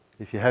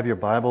If you have your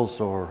Bibles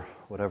or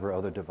whatever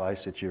other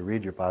device that you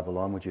read your Bible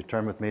on, would you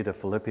turn with me to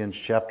Philippians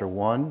chapter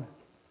 1?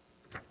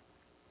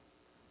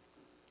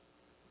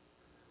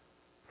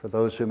 For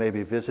those who may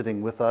be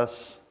visiting with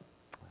us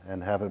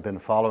and haven't been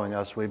following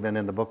us, we've been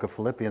in the book of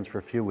Philippians for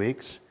a few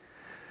weeks.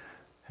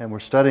 And we're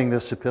studying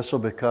this epistle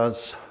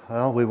because,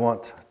 we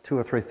want two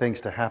or three things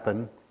to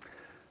happen.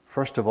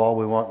 First of all,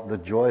 we want the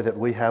joy that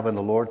we have in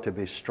the Lord to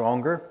be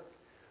stronger.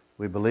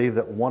 We believe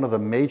that one of the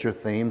major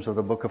themes of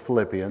the book of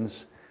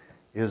Philippians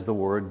is the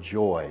word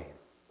joy.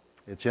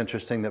 It's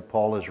interesting that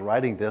Paul is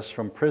writing this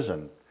from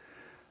prison,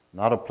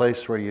 not a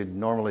place where you'd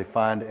normally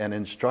find an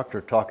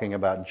instructor talking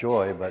about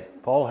joy,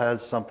 but Paul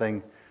has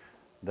something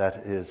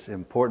that is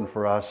important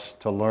for us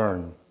to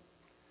learn.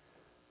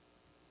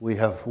 We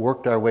have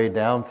worked our way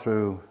down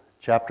through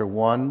chapter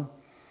 1,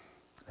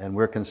 and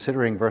we're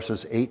considering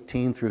verses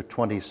 18 through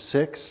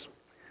 26.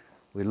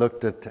 We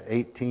looked at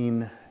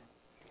 18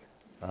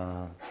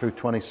 through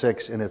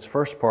 26 in its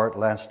first part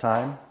last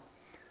time.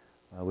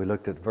 We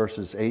looked at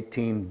verses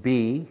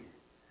 18b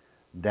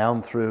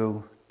down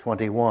through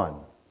 21.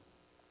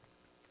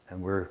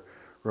 And we're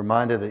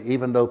reminded that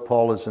even though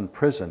Paul is in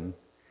prison,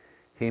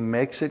 he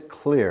makes it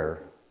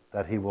clear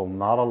that he will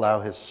not allow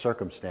his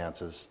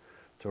circumstances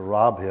to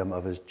rob him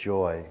of his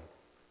joy.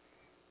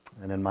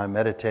 And in my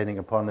meditating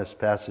upon this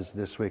passage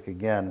this week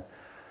again,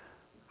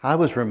 I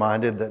was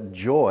reminded that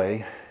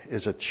joy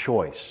is a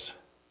choice.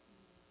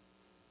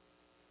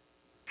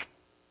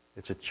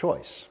 It's a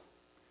choice.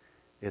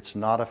 It's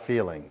not a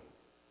feeling.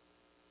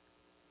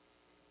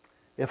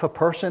 If a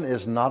person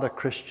is not a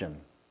Christian,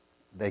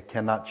 they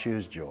cannot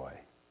choose joy.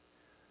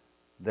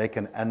 They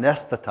can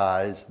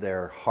anesthetize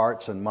their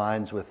hearts and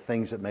minds with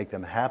things that make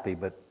them happy,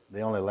 but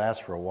they only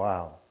last for a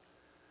while.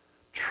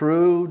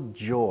 True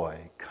joy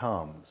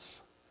comes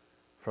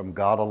from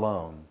God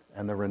alone,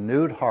 and the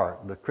renewed heart,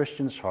 the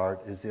Christian's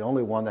heart, is the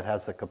only one that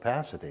has the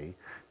capacity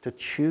to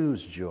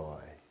choose joy.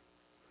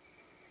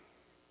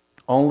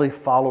 Only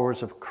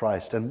followers of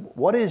Christ. And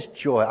what is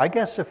joy? I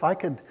guess if I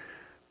could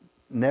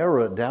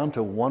narrow it down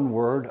to one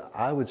word,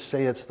 I would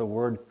say it's the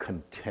word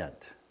content.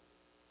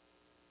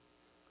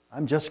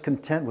 I'm just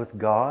content with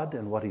God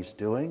and what He's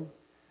doing.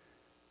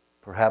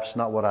 Perhaps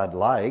not what I'd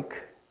like.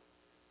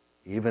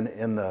 Even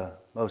in the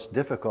most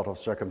difficult of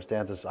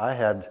circumstances, I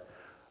had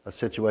a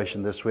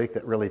situation this week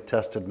that really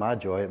tested my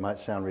joy. It might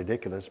sound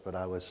ridiculous, but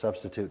I was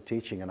substitute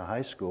teaching in a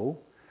high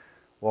school.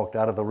 Walked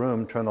out of the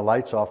room, turned the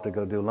lights off to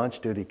go do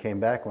lunch duty, came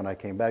back. When I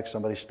came back,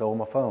 somebody stole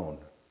my phone.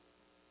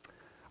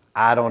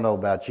 I don't know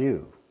about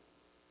you,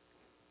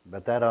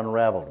 but that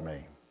unraveled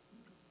me.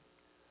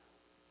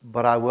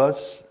 But I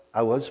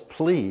was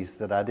pleased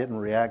that I didn't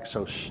react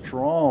so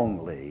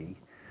strongly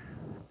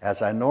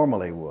as I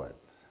normally would.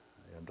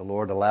 The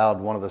Lord allowed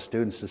one of the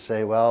students to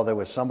say, well, there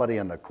was somebody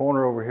in the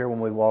corner over here when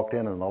we walked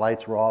in and the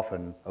lights were off,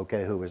 and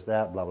okay, who was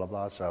that, blah, blah,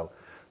 blah. So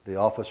the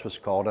office was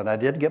called, and I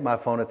did get my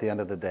phone at the end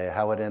of the day.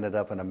 How it ended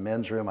up in a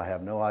men's room, I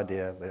have no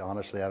idea, but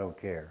honestly, I don't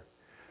care.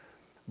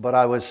 But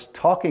I was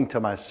talking to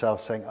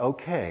myself saying,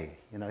 okay,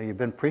 you've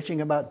been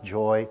preaching about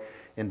joy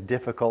in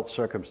difficult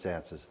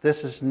circumstances.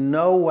 This is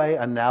no way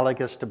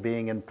analogous to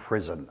being in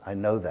prison. I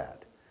know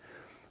that.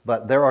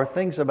 But there are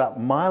things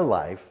about my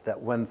life that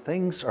when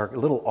things are a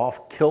little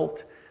off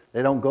kilt,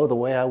 they don't go the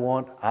way I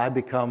want, I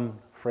become,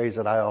 a phrase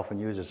that I often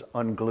use is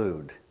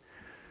unglued.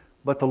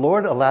 But the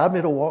Lord allowed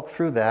me to walk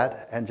through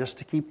that and just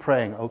to keep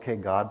praying, okay,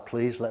 God,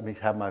 please let me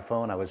have my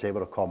phone. I was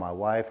able to call my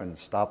wife and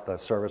stop the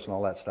service and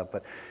all that stuff.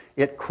 But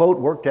it, quote,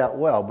 worked out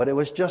well. But it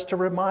was just a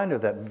reminder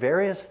that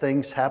various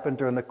things happen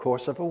during the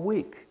course of a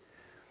week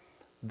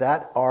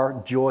that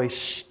are joy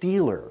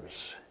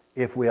stealers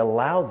if we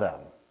allow them.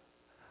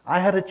 I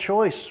had a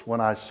choice when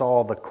I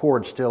saw the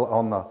cord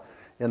still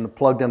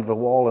plugged into the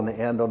wall in the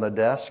end on the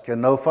desk and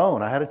no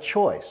phone. I had a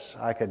choice.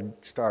 I could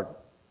start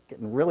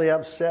getting really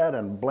upset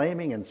and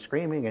blaming and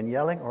screaming and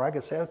yelling, or I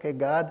could say, okay,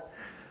 God,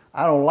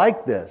 I don't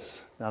like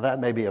this. Now that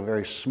may be a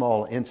very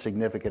small,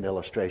 insignificant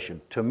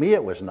illustration. To me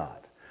it was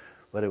not,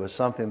 but it was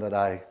something that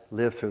I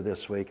lived through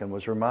this week and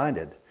was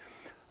reminded.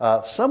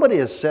 Somebody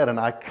has said, and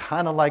I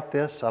kind of like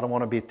this, I don't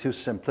want to be too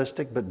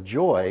simplistic, but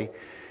joy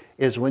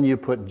is when you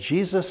put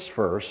Jesus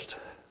first,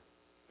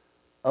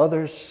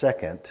 others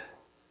second,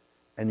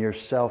 and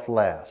yourself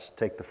last.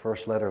 Take the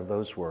first letter of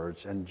those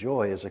words. And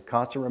joy is a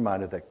constant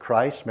reminder that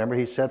Christ, remember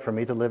he said, for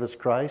me to live as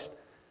Christ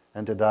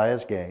and to die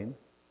as gain.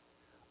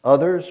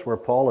 Others, where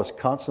Paul is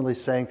constantly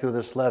saying through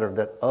this letter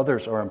that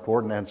others are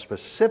important, and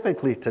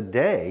specifically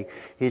today,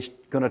 he's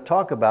going to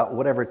talk about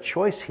whatever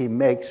choice he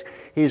makes,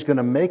 he's going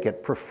to make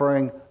it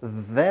preferring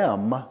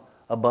them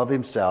above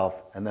himself,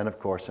 and then, of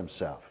course,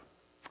 himself.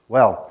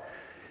 Well,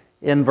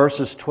 in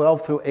verses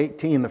 12 through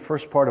 18, the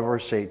first part of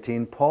verse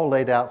 18, Paul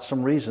laid out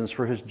some reasons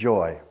for his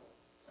joy.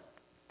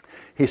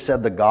 He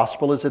said the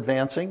gospel is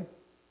advancing.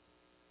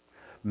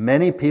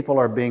 Many people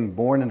are being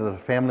born into the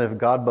family of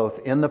God, both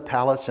in the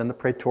palace, in the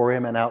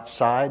praetorium, and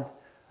outside,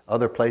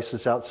 other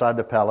places outside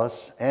the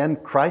palace.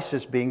 And Christ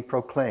is being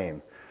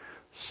proclaimed.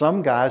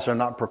 Some guys are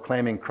not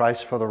proclaiming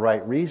Christ for the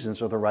right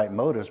reasons or the right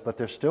motives, but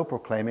they're still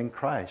proclaiming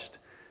Christ.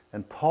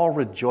 And Paul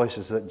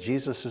rejoices that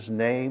Jesus'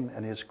 name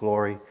and his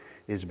glory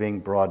is being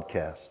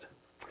broadcast.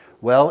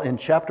 Well, in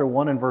chapter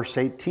 1 and verse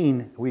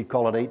 18, we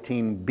call it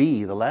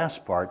 18b, the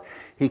last part,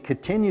 he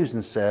continues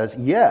and says,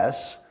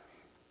 yes,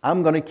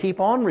 I'm going to keep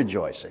on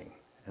rejoicing.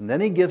 And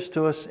then he gives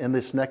to us in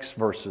this next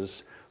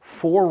verses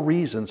 4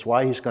 reasons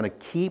why he's going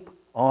to keep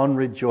on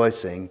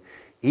rejoicing,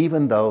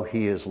 even though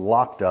he is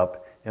locked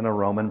up in a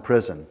Roman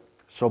prison.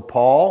 So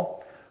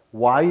Paul,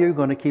 why are you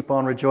going to keep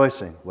on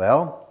rejoicing?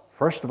 Well,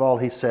 first of all,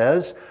 he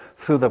says,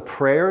 through the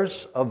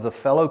prayers of the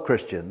fellow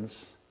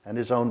Christians and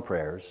his own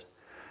prayers,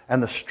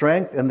 and the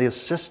strength and the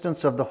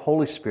assistance of the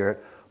Holy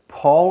Spirit,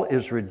 Paul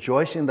is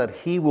rejoicing that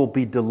he will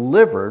be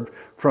delivered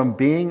from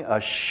being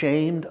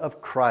ashamed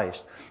of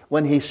Christ.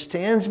 When he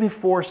stands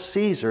before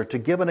Caesar to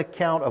give an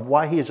account of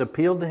why he has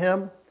appealed to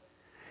him,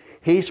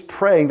 he's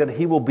praying that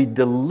he will be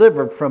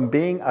delivered from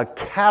being a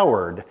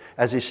coward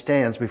as he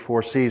stands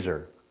before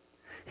Caesar.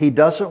 He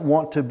doesn't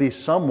want to be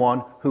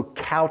someone who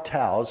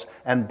kowtows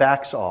and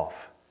backs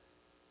off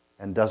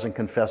and doesn't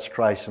confess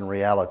Christ in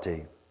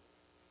reality.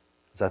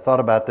 As I thought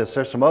about this,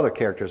 there's some other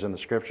characters in the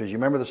Scriptures. You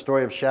remember the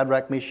story of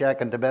Shadrach,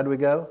 Meshach, and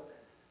Abednego?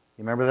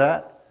 You remember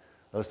that?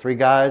 Those 3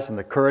 guys and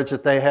the courage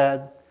that they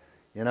had.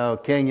 You know,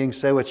 King, you can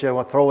say what you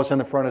want, throw us in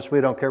the furnace, we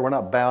don't care, we're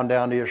not bound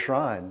down to your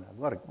shrine.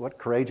 What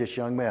courageous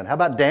young man. How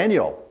about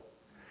Daniel?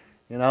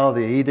 You know,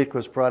 the edict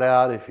was brought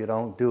out, if you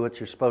don't do what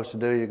you're supposed to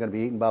do, you're going to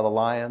be eaten by the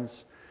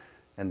lions.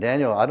 And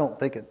Daniel, I don't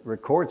think it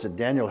records that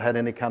Daniel had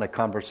any kind of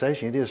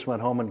conversation. He just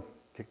went home and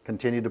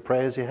continued to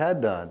pray as he had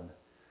done.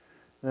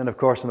 And then, of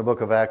course, in the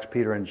book of Acts,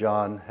 Peter and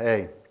John,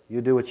 hey,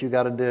 you do what you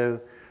got to do.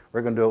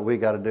 We're going to do what we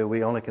got to do.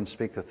 We only can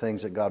speak the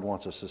things that God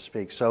wants us to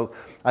speak. So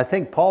I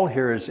think Paul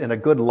here is in a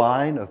good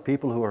line of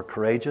people who are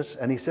courageous.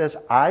 And he says,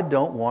 I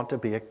don't want to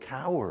be a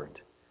coward.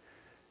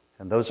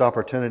 And those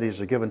opportunities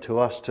are given to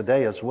us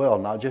today as well,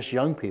 not just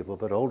young people,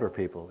 but older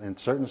people. In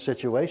certain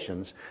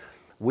situations,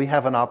 we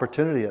have an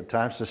opportunity at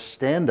times to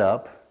stand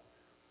up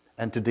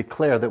and to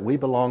declare that we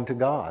belong to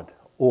God.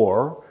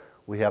 Or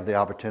we have the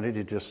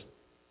opportunity to just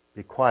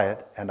be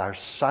quiet, and our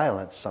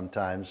silence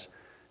sometimes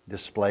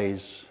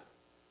displays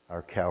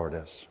our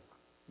cowardice.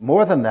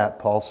 More than that,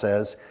 Paul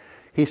says,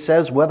 he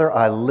says, whether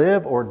I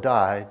live or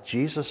die,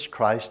 Jesus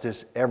Christ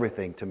is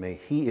everything to me.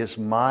 He is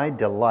my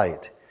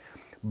delight.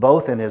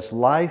 Both in his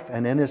life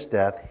and in his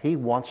death, he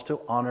wants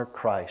to honor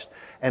Christ.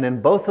 And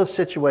in both those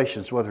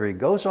situations, whether he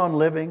goes on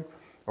living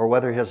or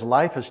whether his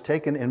life is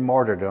taken in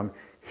martyrdom,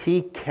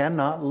 he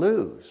cannot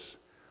lose.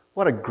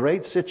 What a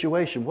great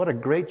situation. What a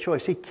great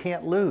choice. He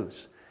can't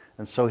lose.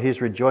 And so he's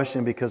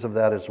rejoicing because of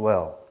that as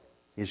well.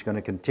 He's going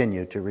to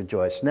continue to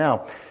rejoice.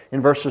 Now,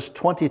 in verses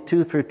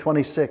 22 through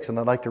 26, and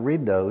I'd like to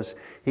read those,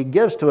 he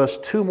gives to us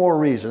 2 more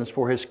reasons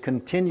for his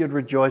continued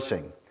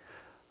rejoicing.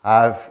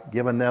 I've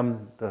given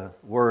them the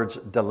words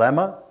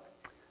dilemma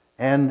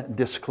and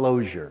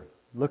disclosure.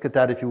 Look at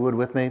that if you would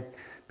with me.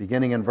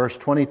 Beginning in verse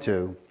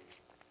 22,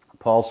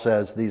 Paul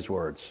says these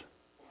words.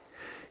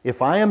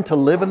 If I am to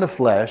live in the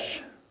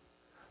flesh,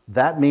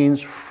 that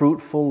means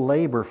fruitful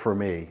labor for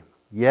me.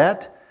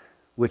 Yet,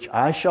 which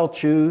I shall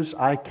choose,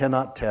 I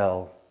cannot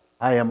tell.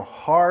 I am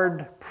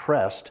hard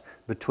pressed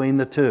between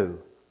the 2.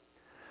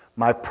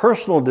 My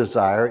personal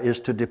desire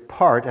is to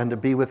depart and to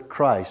be with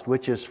Christ,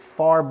 which is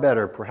far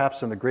better.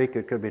 Perhaps in the Greek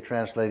it could be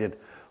translated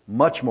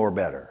much more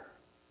better.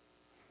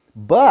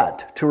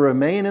 But to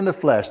remain in the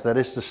flesh, that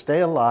is to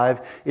stay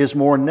alive, is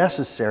more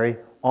necessary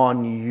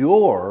on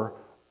your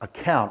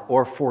account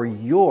or for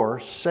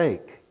your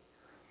sake.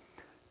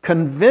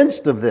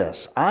 Convinced of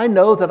this, I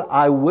know that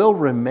I will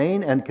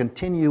remain and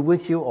continue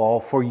with you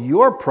all for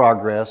your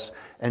progress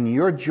and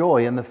your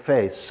joy in the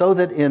faith, so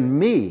that in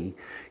me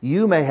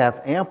you may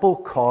have ample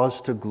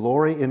cause to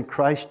glory in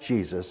Christ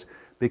Jesus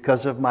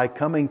because of my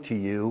coming to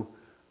you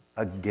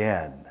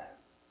again.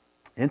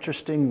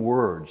 Interesting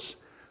words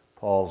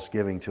Paul's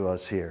giving to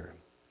us here.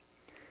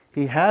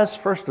 He has,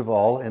 first of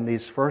all, in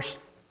these first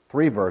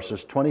 3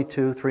 verses,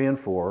 22, 3, and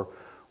 4,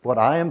 what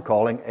I am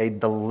calling a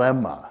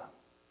dilemma.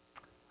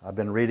 I've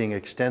been reading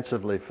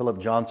extensively Philip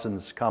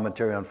Johnson's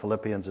commentary on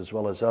Philippians as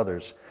well as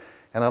others.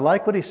 And I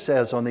like what he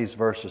says on these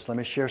verses. Let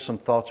me share some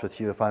thoughts with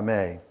you if I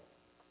may.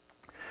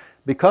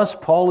 Because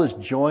Paul is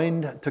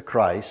joined to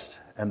Christ,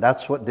 and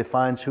that's what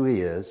defines who he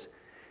is,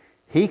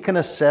 he can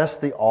assess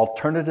the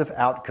alternative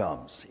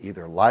outcomes,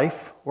 either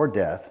life or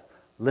death.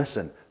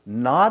 Listen,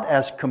 not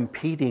as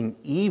competing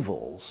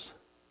evils,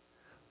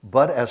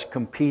 but as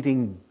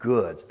competing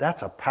goods.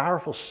 That's a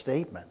powerful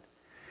statement.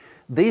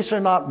 These are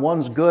not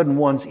one's good and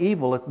one's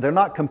evil. They're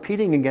not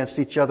competing against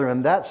each other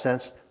in that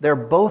sense. They're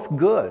both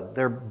good.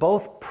 They're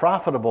both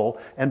profitable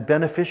and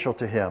beneficial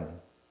to him.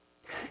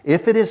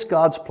 If it is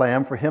God's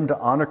plan for him to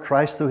honor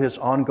Christ through his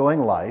ongoing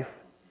life,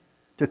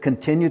 to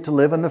continue to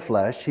live in the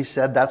flesh, he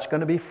said that's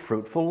going to be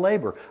fruitful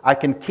labor. I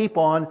can keep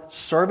on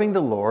serving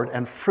the Lord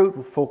and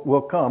fruit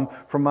will come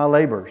from my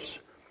labors.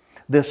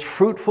 This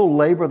fruitful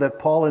labor that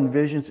Paul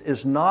envisions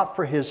is not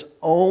for his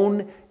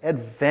own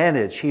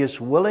advantage. He is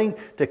willing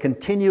to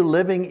continue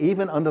living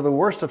even under the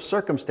worst of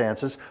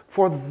circumstances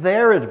for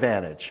their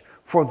advantage,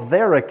 for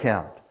their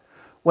account.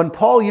 When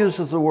Paul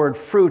uses the word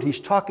fruit, he's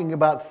talking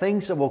about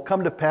things that will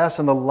come to pass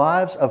in the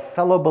lives of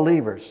fellow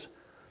believers.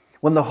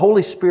 When the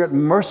Holy Spirit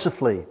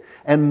mercifully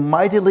and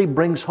mightily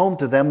brings home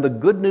to them the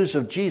good news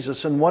of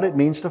Jesus and what it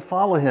means to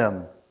follow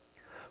Him.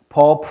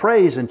 Paul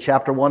prays in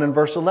chapter 1 and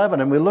verse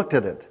 11, and we looked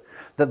at it,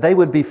 that they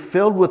would be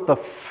filled with the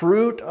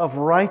fruit of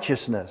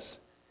righteousness.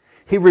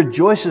 He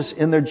rejoices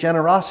in their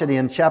generosity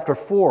in chapter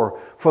 4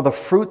 for the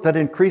fruit that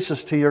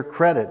increases to your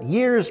credit.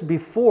 Years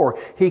before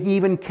he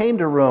even came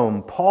to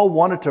Rome, Paul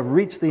wanted to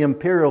reach the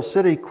imperial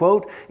city,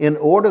 quote, in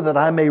order that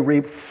I may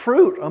reap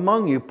fruit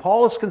among you.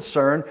 Paul is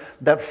concerned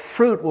that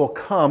fruit will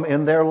come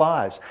in their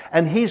lives.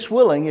 And he's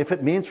willing, if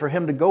it means for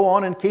him to go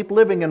on and keep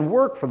living and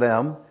work for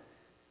them,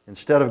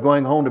 instead of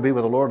going home to be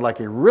with the Lord like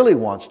he really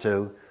wants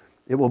to,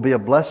 it will be a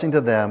blessing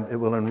to them, it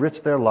will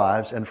enrich their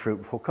lives, and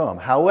fruit will come.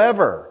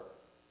 However,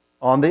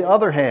 on the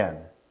other hand,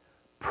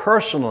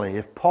 personally,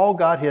 if Paul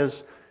got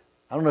his,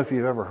 I don't know if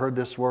you've ever heard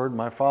this word,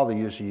 my father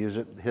used to use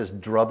it, his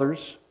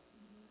druthers.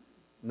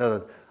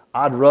 No,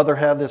 I'd rather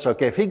have this.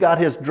 Okay, if he got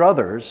his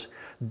druthers,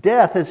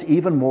 death is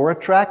even more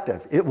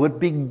attractive. It would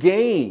be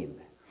gain.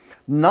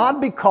 Not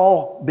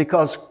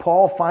because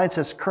Paul finds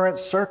his current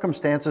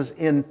circumstances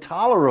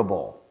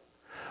intolerable,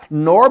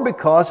 nor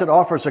because it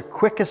offers a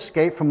quick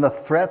escape from the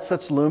threats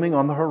that's looming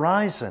on the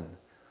horizon.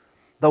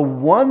 The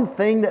one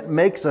thing that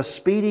makes a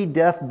speedy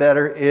death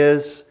better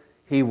is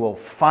he will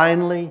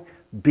finally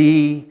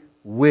be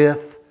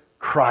with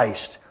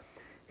Christ.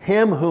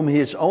 Him whom he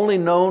has only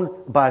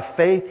known by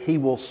faith, he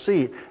will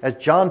see. As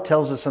John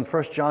tells us in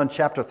 1 John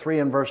chapter 3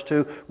 and verse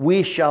 2,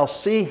 we shall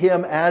see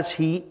him as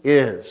he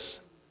is.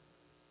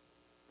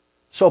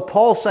 So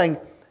Paul's saying,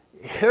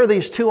 here are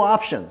these two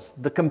options,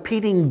 the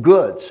competing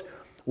goods.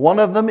 One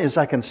of them is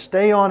I can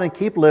stay on and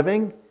keep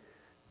living.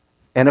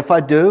 And if I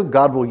do,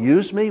 God will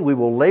use me. We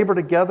will labor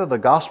together. The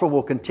gospel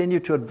will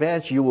continue to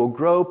advance. You will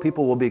grow.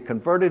 People will be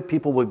converted.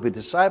 People will be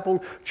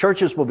discipled.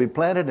 Churches will be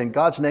planted, and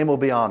God's name will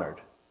be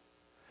honored.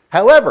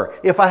 However,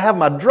 if I have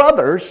my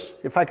druthers,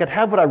 if I could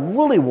have what I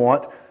really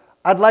want,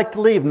 I'd like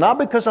to leave. Not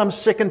because I'm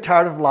sick and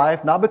tired of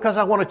life, not because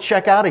I want to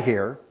check out of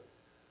here,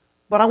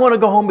 but I want to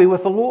go home and be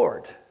with the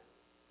Lord.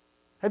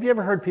 Have you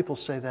ever heard people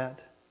say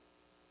that?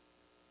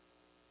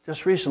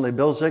 Just recently,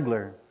 Bill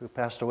Ziegler, who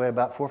passed away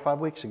about 4 or 5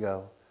 weeks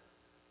ago,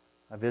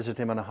 I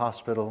visited him in a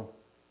hospital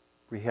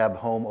rehab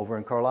home over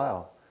in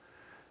Carlisle.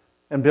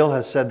 And Bill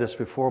has said this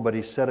before, but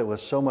he said it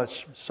with so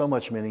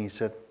much meaning. He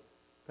said,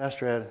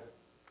 Pastor Ed,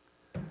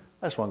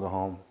 I just want to go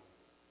home.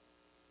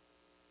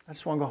 I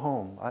just want to go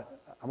home.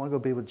 I want to go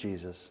be with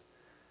Jesus.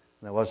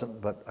 And it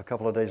wasn't, but a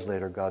couple of days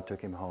later, God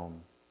took him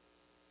home.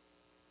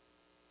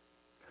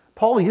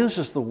 Paul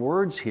uses the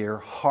words here,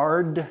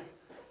 hard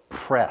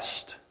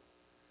pressed.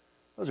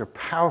 Those are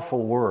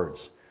powerful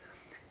words.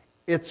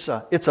 It's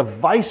a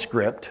vice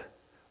grip,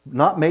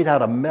 not made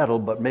out of metal,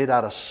 but made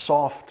out of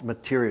soft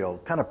material,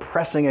 kind of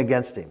pressing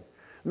against him.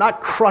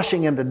 Not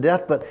crushing him to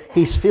death, but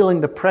he's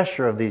feeling the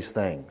pressure of these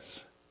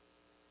things.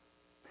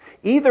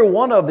 Either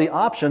one of the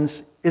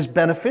options is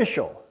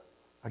beneficial.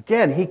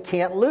 Again, he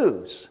can't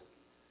lose.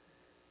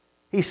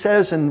 He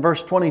says in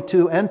verse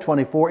 22 and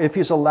 24, if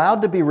he's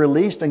allowed to be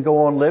released and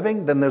go on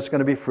living, then there's going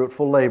to be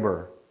fruitful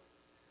labor.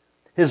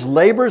 His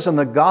labors in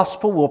the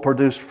gospel will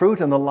produce fruit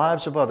in the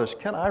lives of others.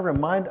 Can I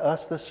remind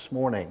us this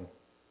morning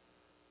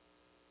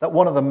that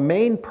one of the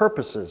main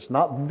purposes,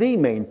 not the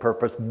main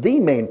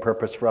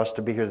purpose for us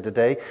to be here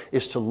today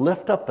is to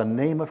lift up the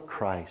name of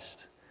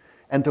Christ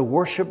and to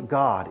worship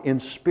God in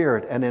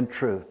spirit and in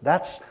truth.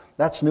 That's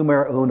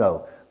numero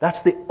uno.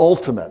 That's the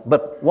ultimate.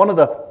 But one of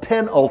the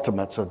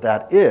penultimates of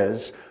that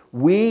is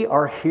we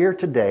are here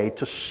today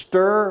to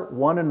stir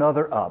one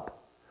another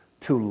up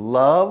to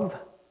love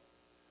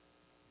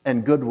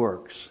and good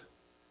works.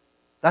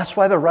 That's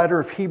why the writer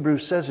of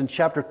Hebrews says in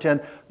chapter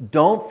 10,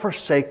 don't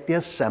forsake the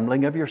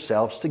assembling of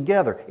yourselves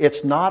together.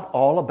 It's not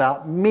all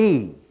about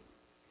me.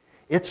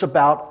 It's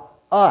about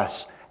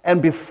us.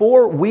 And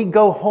before we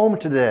go home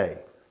today,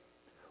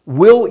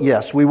 we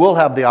will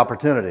have the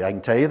opportunity. I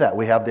can tell you that.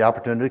 We have the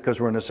opportunity because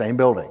we're in the same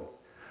building.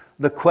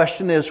 The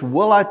question is,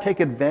 will I take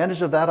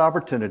advantage of that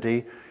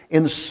opportunity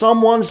in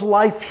someone's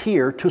life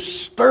here to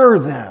stir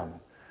them,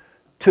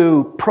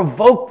 to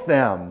provoke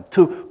them,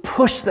 to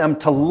push them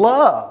to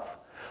love?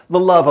 The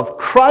love of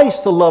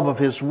Christ, the love of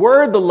His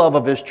Word, the love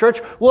of His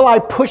church. Will I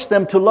push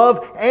them to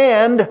love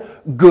and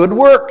good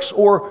works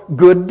or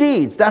good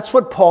deeds? That's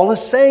what Paul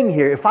is saying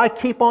here. If I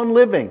keep on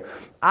living,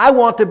 I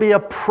want to be a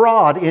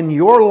prod in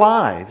your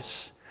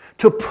lives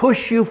to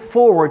push you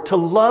forward, to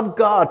love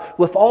God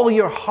with all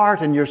your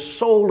heart and your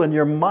soul and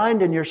your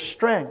mind and your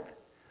strength.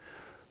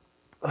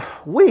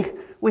 We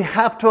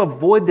have to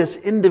avoid this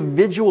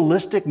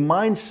individualistic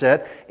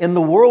mindset in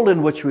the world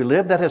in which we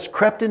live that has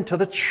crept into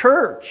the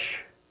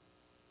church.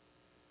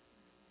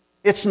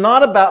 It's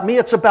not about me,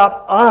 it's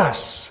about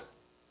us.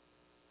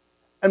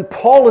 And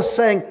Paul is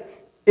saying,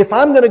 if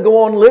I'm going to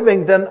go on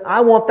living, then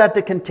I want that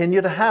to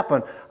continue to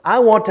happen. I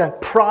want to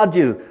prod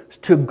you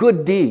to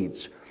good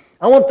deeds.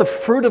 I want the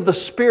fruit of the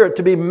Spirit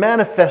to be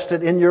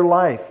manifested in your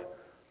life.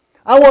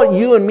 I want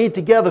you and me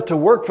together to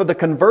work for the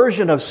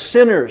conversion of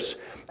sinners.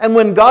 And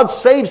when God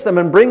saves them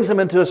and brings them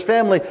into His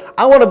family,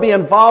 I want to be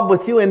involved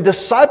with you in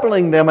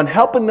discipling them and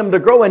helping them to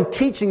grow and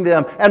teaching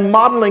them and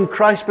modeling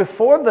Christ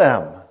before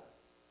them.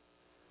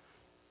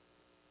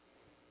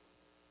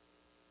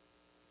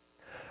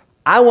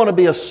 I want to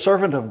be a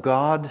servant of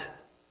God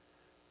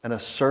and a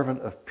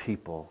servant of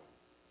people.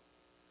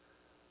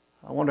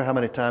 I wonder how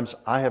many times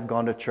I have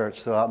gone to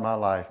church throughout my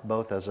life,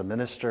 both as a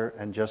minister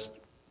and just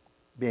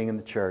being in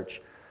the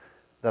church,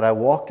 that I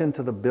walked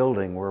into the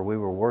building where we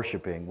were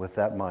worshiping with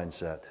that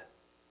mindset.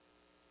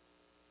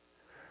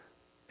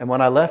 And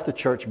when I left the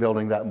church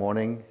building that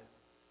morning,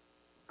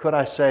 could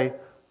I say,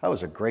 that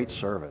was a great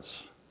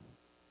service?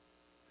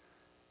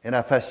 And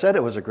if I said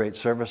it was a great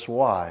service,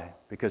 why?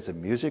 Because the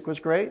music was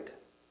great?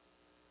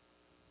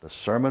 The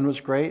sermon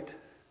was great?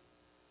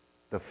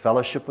 The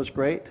fellowship was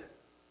great?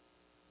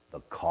 The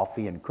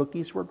coffee and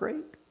cookies were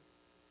great?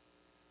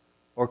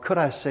 Or could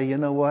I say, you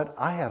know what?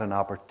 I had an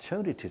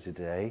opportunity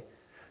today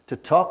to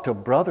talk to a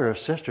brother or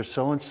sister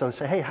so-and-so,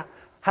 say, hey,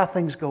 how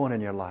things going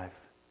in your life?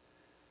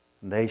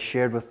 And they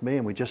shared with me,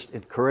 and we just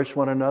encouraged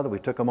one another. We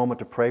took a moment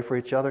to pray for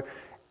each other.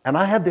 And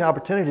I had the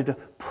opportunity to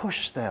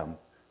push them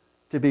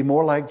to be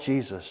more like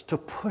Jesus, to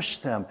push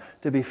them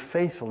to be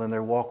faithful in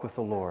their walk with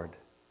the Lord.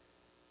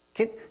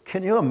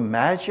 Can you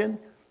imagine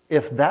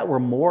if that were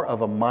more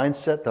of a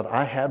mindset that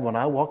I had when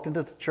I walked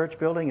into the church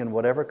building in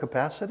whatever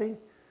capacity?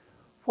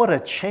 What a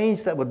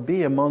change that would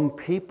be among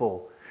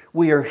people.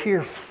 We are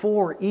here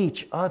for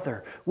each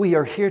other. We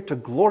are here to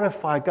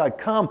glorify God.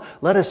 Come,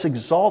 let us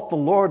exalt the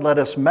Lord. Let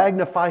us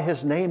magnify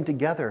His name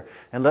together.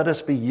 And let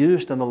us be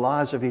used in the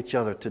lives of each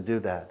other to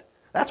do that.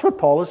 That's what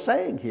Paul is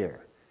saying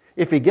here.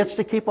 If he gets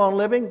to keep on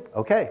living,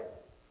 okay.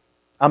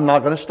 I'm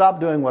not going to stop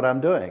doing what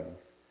I'm doing.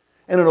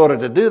 And in order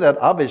to do that,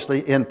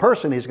 obviously, in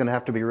person, he's going to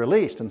have to be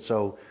released. And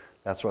so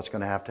that's what's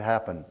going to have to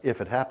happen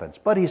if it happens.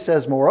 But he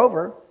says,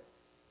 moreover,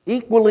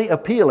 equally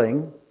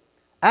appealing,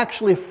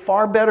 actually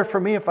far better for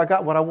me if I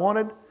got what I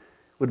wanted,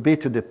 would be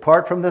to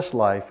depart from this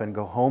life and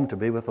go home to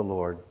be with the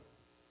Lord.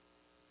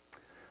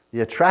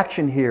 The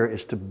attraction here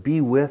is to be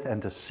with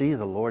and to see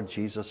the Lord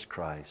Jesus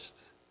Christ.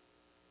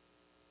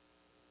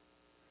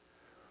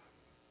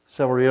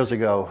 Several years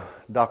ago,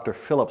 Dr.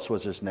 Phillips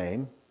was his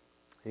name.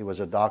 He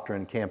was a doctor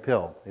in Camp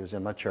Hill. He was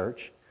in my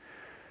church.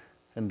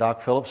 And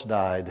Doc Phillips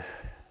died.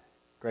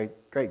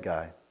 Great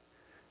guy.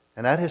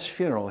 And at his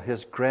funeral,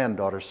 his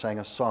granddaughter sang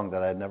a song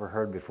that I had never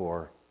heard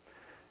before.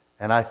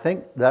 And I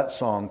think that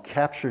song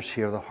captures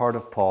here the heart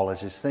of Paul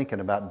as he's thinking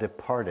about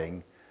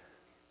departing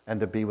and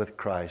to be with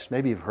Christ.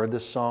 Maybe you've heard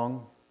this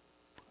song.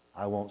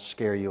 I won't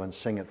scare you and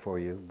sing it for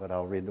you, but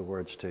I'll read the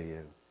words to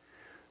you.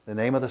 The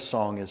name of the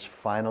song is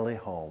Finally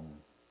Home.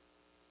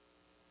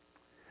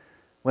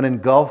 When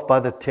engulfed by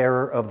the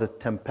terror of the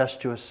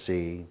tempestuous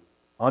sea,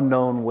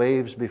 unknown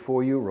waves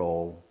before you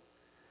roll,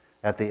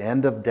 at the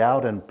end of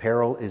doubt and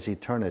peril is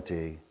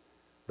eternity,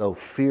 though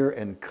fear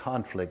and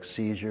conflict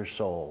seize your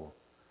soul.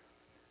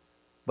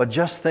 But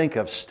just think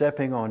of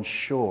stepping on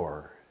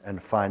shore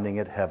and finding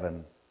it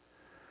heaven,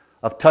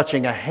 of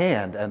touching a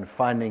hand and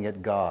finding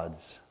it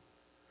God's,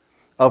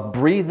 of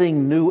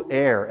breathing new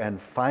air and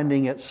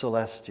finding it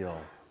celestial,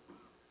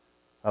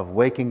 of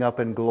waking up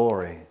in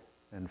glory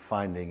and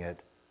finding it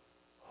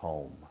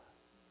home.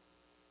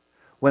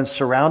 When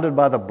surrounded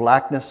by the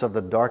blackness of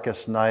the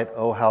darkest night,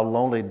 oh, how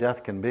lonely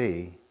death can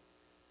be.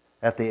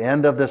 At the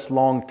end of this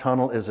long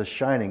tunnel is a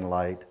shining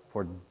light,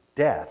 for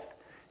death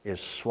is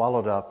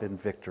swallowed up in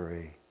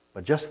victory.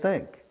 But just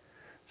think,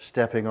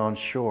 stepping on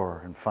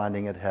shore and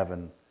finding it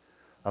heaven,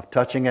 of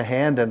touching a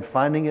hand and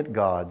finding it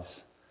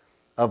God's,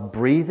 of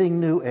breathing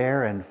new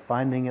air and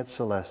finding it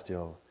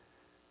celestial,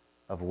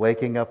 of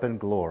waking up in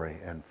glory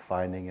and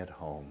finding it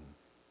home.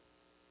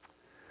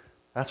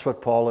 That's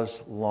what Paul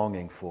is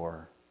longing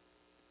for.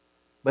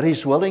 But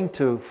he's willing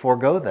to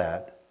forego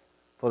that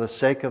for the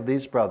sake of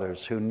these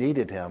brothers who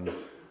needed him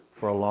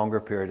for a longer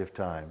period of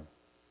time.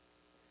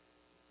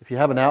 If you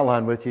have an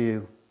outline with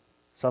you,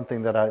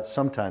 something that I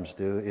sometimes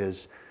do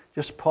is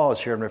just pause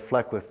here and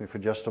reflect with me for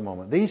just a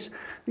moment. These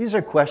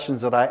are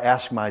questions that I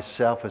ask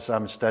myself as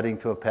I'm studying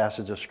through a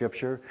passage of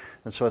Scripture,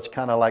 and so it's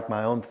kind of like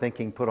my own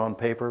thinking put on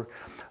paper.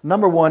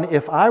 Number one,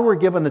 if I were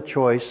given the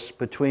choice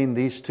between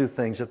these two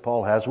things that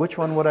Paul has, which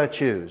one would I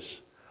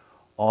choose?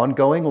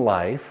 Ongoing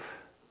life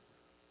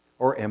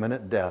or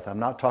imminent death? I'm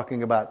not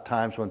talking about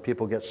times when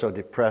people get so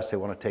depressed they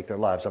want to take their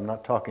lives. I'm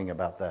not talking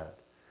about that.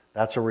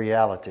 That's a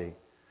reality.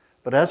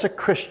 But as a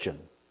Christian,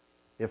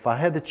 if I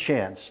had the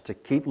chance to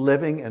keep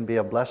living and be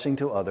a blessing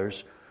to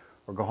others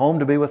or go home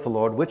to be with the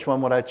Lord, which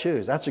one would I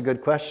choose? That's a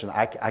good question.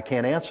 I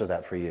can't answer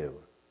that for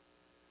you.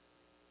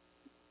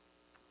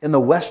 In the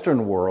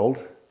Western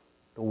world,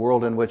 the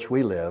world in which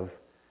we live,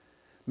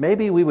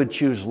 maybe we would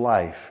choose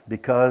life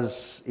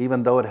because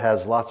even though it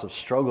has lots of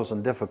struggles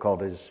and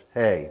difficulties,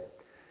 hey,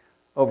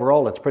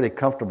 overall it's pretty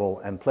comfortable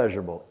and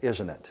pleasurable,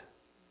 isn't it?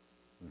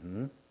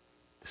 Mm-hmm.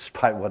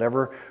 Despite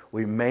whatever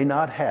we may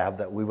not have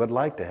that we would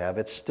like to have,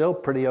 it's still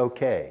pretty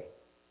okay.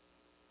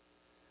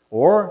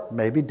 Or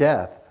maybe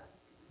death.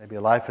 Maybe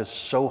life is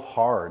so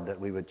hard that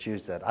we would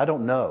choose that. I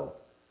don't know.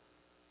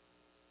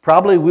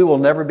 Probably we will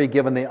never be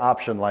given the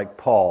option like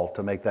Paul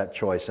to make that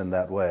choice in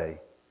that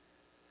way.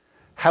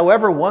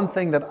 However, one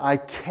thing that I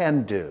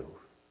can do,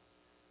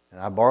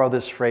 and I borrow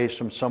this phrase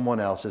from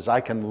someone else, is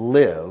I can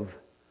live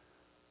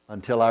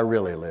until I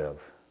really live.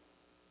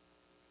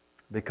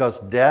 Because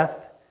death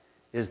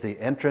is the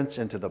entrance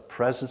into the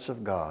presence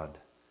of God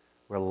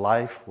where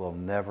life will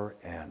never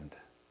end.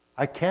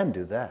 I can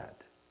do that.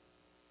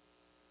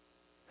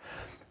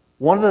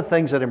 One of the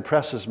things that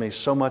impresses me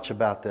so much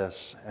about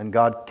this, and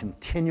God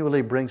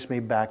continually brings me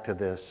back to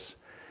this,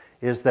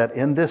 is that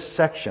in this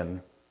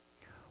section,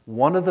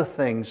 one of the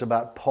things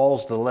about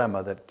Paul's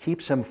dilemma that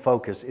keeps him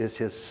focused is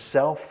his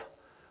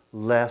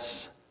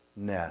selflessness.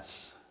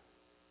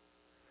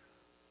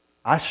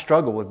 I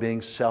struggle with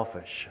being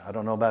selfish. I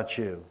don't know about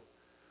you.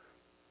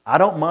 I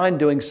don't mind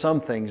doing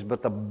some things,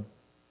 but the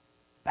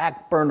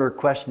back burner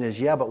question is,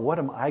 yeah, but what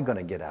am I going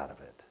to get out of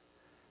it?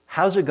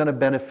 How's it going to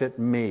benefit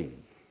me?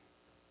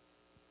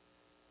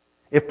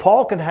 If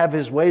Paul can have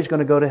his way, he's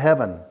going to go to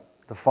heaven,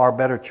 the far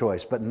better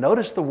choice. But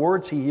notice the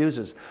words he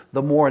uses,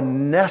 the more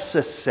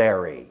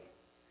necessary.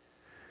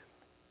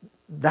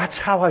 That's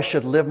how I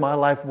should live my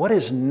life. What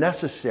is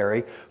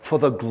necessary for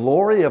the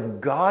glory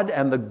of God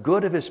and the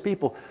good of His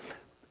people?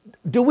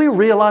 Do we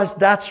realize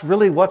that's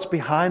really what's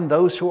behind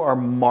those who are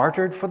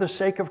martyred for the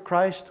sake of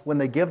Christ when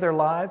they give their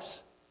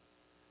lives?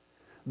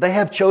 They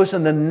have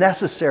chosen the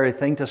necessary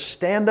thing to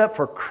stand up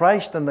for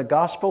Christ and the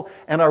gospel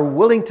and are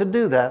willing to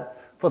do that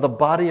for the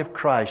body of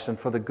Christ and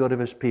for the good of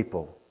His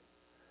people.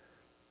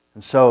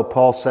 And so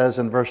Paul says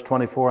in verse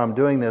 24, I'm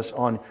doing this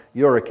on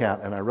your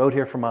account. And I wrote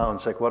here for my own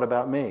sake, what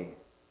about me?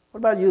 What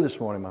about you this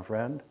morning, my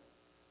friend?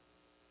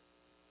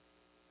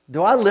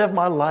 Do I live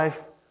my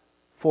life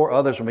for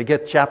others? When we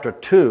get chapter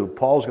 2,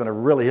 Paul's going to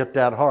really hit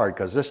that hard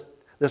because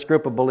this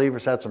group of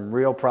believers had some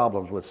real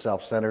problems with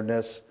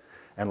self-centeredness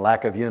and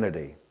lack of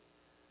unity.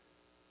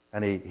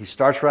 And he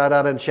starts right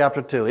out in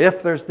chapter 2.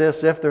 If there's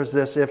this, if there's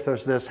this, if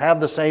there's this, have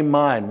the same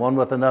mind one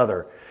with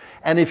another.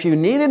 And if you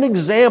need an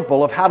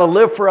example of how to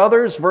live for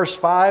others, verse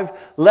 5,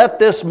 let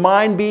this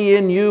mind be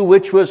in you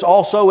which was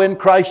also in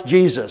Christ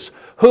Jesus,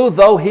 who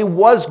though He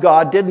was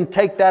God, didn't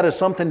take that as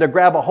something to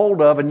grab a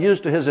hold of and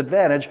use to His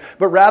advantage,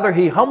 but rather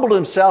He humbled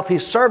Himself, He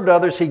served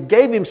others, He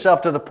gave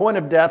Himself to the point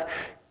of death,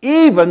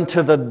 even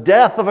to the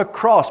death of a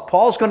cross.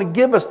 Paul's going to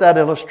give us that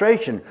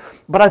illustration.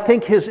 But I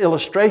think his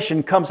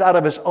illustration comes out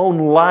of his own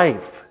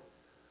life.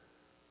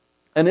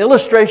 An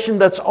illustration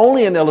that's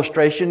only an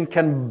illustration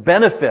can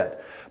benefit.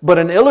 But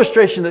an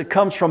illustration that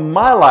comes from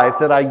my life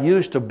that I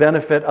use to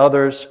benefit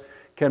others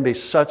can be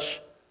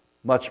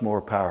much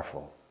more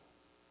powerful.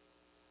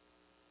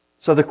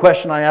 So the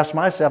question I ask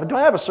myself, do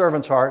I have a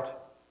servant's heart?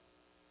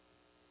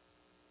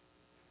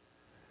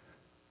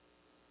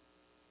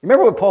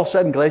 Remember what Paul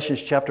said in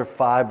Galatians chapter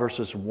 5,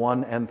 verses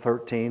 1 and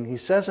 13? He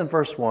says in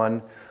verse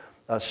 1,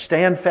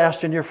 stand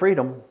fast in your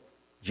freedom.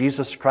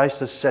 Jesus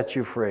Christ has set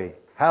you free.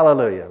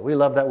 Hallelujah. We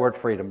love that word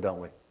freedom, don't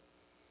we?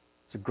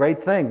 It's a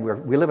great thing.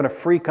 We live in a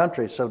free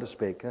country, so to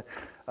speak,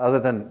 other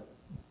than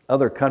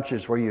other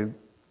countries where you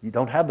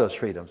don't have those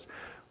freedoms.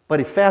 But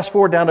he fast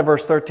forward down to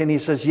verse 13. He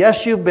says,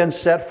 yes, you've been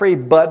set free,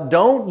 but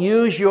don't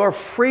use your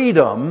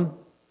freedom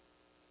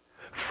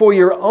for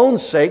your own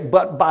sake,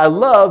 but by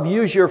love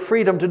use your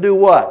freedom to do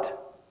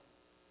what?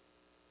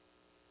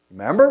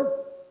 Remember?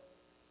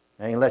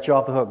 I ain't let you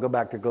off the hook. Go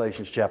back to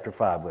Galatians chapter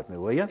 5 with me,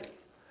 will you?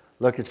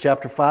 Look at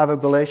chapter 5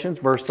 of Galatians,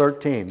 verse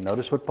 13.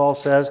 Notice what Paul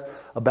says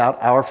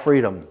about our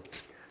freedom.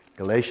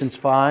 Galatians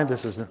 5,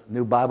 this is a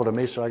new Bible to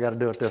me, so I got to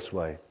do it this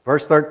way.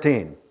 Verse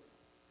 13,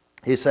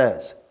 he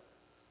says,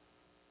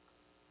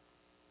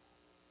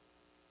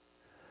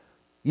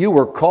 you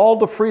were called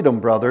to freedom,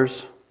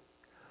 brothers.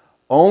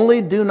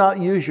 Only do not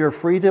use your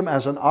freedom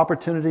as an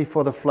opportunity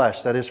for the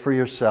flesh, that is for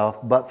yourself,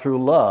 but through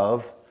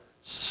love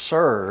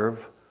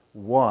serve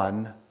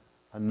one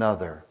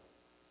another.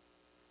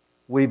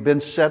 We've been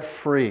set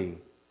free.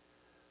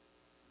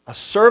 A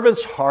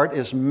servant's heart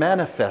is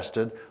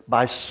manifested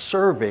by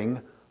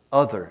serving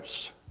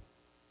others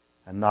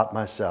and not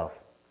myself.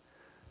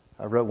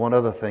 I wrote one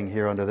other thing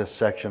here under this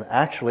section.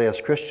 Actually, as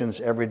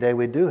Christians, every day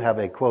we do have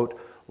a, quote,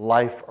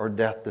 life or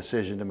death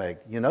decision to make.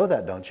 You know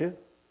that, don't you?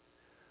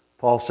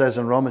 Paul says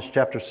in Romans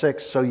chapter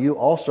 6, so you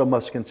also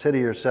must consider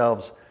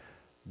yourselves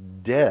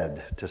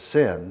dead to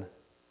sin,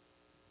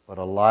 but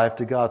alive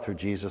to God through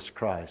Jesus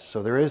Christ.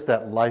 So there is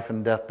that life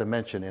and death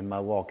dimension in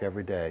my walk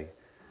every day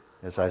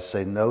as I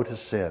say no to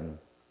sin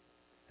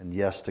and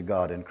yes to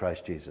God in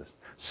Christ Jesus.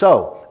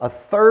 So, a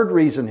third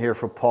reason here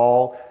for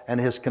Paul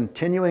and his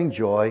continuing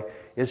joy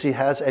is he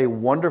has a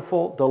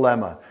wonderful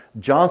dilemma.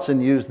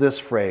 Johnson used this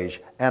phrase,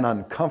 an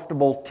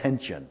uncomfortable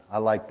tension. I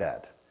like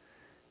that.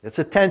 It's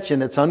a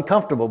tension, it's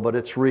uncomfortable, but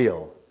it's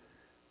real.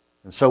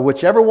 And so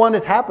whichever one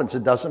it happens,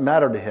 it doesn't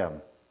matter to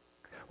him.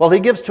 Well,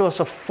 he gives to us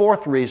a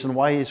fourth reason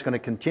why he's going to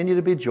continue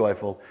to be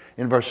joyful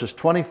in verses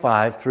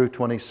 25 through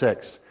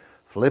 26.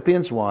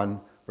 Philippians 1,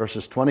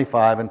 verses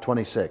 25 and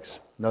 26.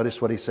 Notice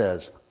what he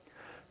says.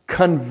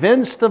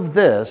 Convinced of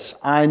this,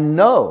 I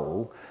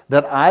know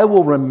that I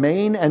will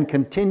remain and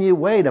continue.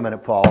 Wait a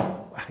minute, Paul.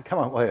 Come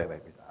on, wait.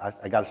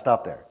 I got to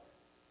stop there.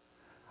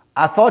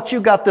 I thought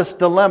you got this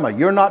dilemma.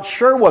 You're not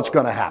sure what's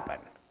going to happen.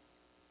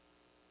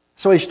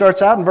 So he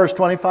starts out in verse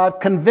 25,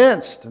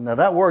 convinced. Now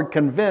that word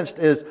convinced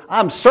is,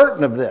 I'm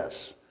certain of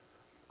this.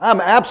 I'm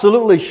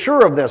absolutely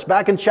sure of this.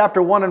 Back in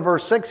chapter 1 and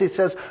verse 6, he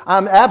says,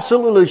 I'm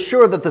absolutely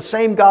sure that the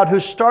same God who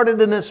started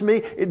this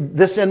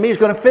in me is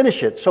going to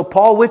finish it. So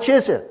Paul, which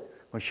is it?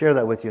 I'll share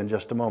that with you in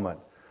just a moment.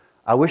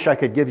 I wish I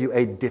could give you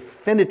a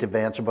definitive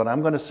answer, but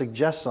I'm going to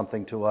suggest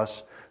something to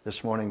us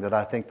this morning that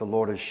I think the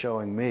Lord is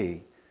showing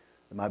me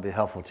that might be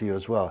helpful to you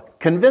as well.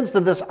 Convinced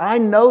of this, I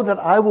know that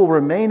I will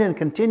remain and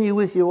continue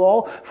with you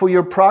all for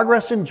your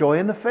progress and joy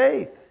in the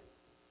faith,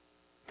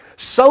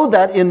 so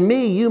that in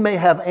me you may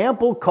have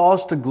ample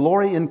cause to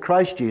glory in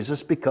Christ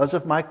Jesus because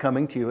of my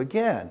coming to you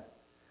again.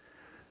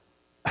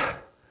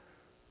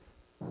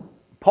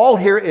 Paul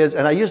here is,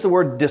 and I use the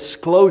word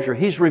disclosure,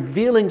 he's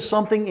revealing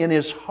something in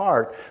his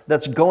heart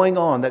that's going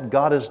on that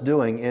God is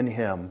doing in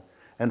him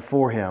and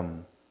for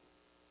him.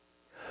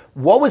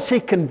 What was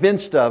he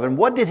convinced of and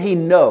what did he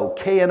know?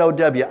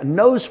 K-N-O-W,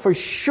 knows for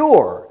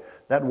sure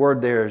that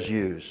word there is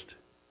used.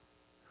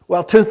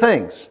 Well, two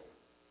things.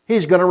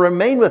 He's going to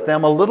remain with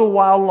them a little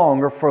while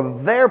longer for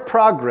their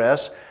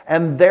progress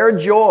and their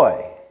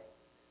joy.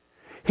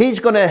 He's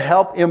going to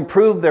help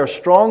improve their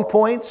strong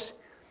points.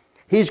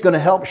 He's going to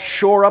help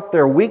shore up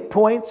their weak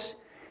points.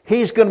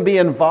 He's going to be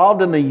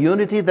involved in the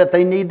unity that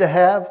they need to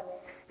have.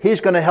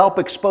 He's going to help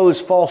expose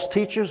false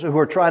teachers who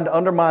are trying to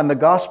undermine the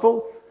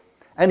gospel.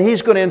 And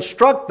he's going to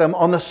instruct them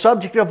on the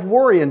subject of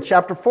worry. In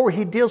chapter 4,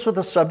 he deals with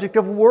the subject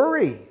of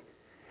worry.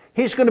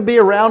 He's going to be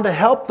around to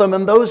help them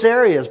in those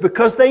areas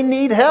because they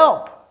need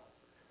help.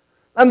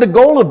 And the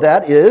goal of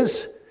that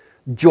is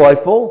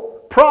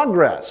joyful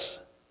progress.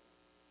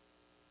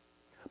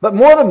 But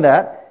more than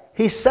that,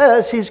 he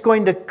says he's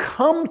going to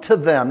come to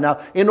them.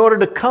 Now, in order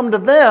to come to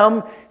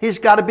them, he's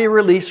got to be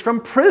released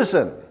from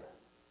prison.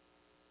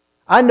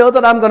 I know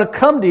that I'm going to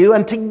come to you,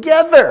 and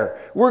together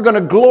we're going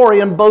to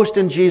glory and boast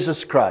in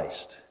Jesus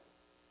Christ.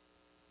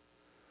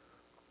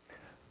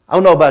 I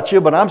don't know about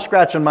you, but I'm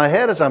scratching my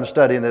head as I'm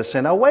studying this,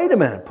 saying, now wait a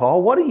minute,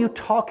 Paul, what are you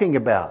talking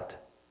about?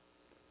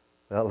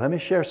 Well, let me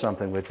share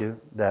something with you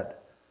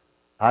that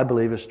I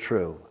believe is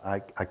true. I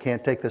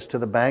can't take this to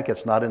the bank.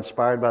 It's not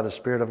inspired by the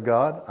Spirit of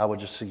God. I would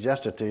just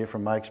suggest it to you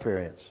from my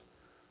experience.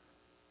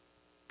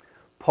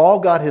 Paul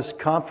got his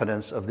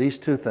confidence of these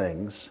two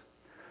things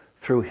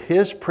through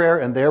his prayer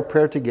and their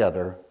prayer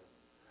together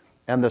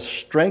and the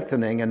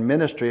strengthening and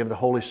ministry of the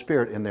Holy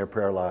Spirit in their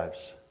prayer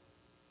lives.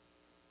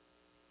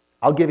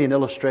 I'll give you an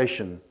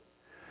illustration.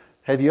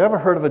 Have you ever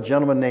heard of a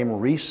gentleman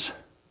named Rees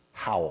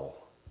Howell?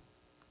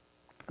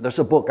 There's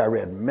a book I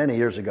read many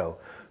years ago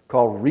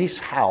called Rees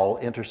Howell,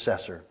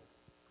 Intercessor.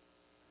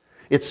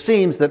 It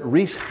seems that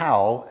Rees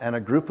Howell and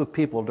a group of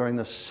people during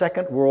the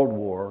Second World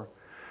War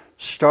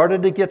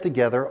started to get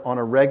together on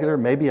a regular,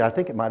 maybe I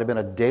think it might have been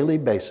a daily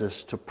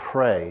basis, to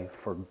pray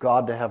for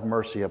God to have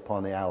mercy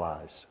upon the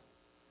Allies.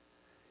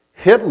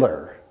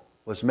 Hitler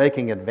was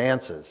making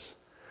advances.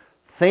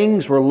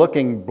 Things were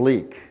looking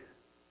bleak.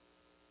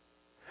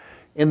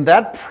 In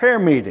that prayer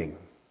meeting,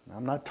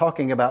 I'm not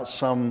talking about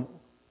some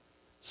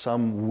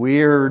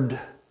weird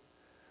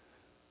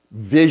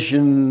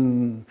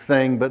vision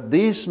thing, but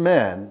these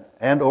men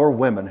and or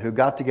women who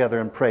got together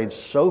and prayed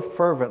so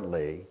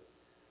fervently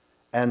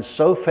and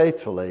so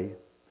faithfully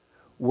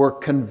were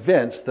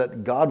convinced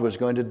that God was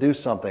going to do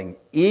something,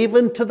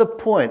 even to the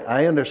point,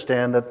 I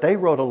understand, that they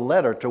wrote a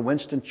letter to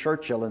Winston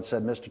Churchill and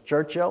said, Mr.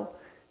 Churchill,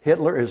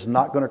 Hitler is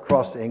not going to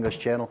cross the English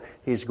Channel.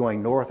 He's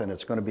going north and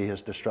it's going to be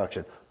his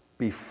destruction.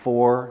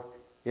 Before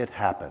it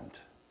happened.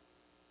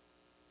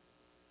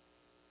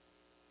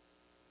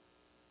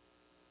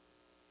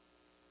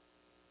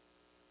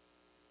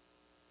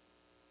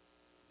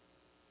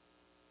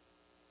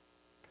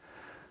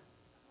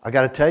 I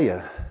got to tell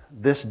you,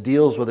 this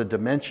deals with a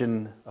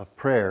dimension of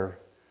prayer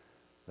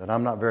that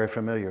I'm not very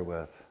familiar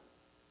with,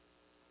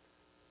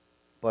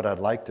 but I'd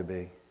like to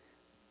be.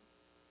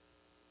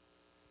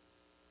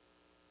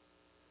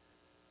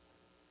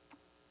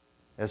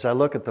 As I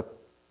look at the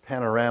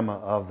panorama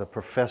of the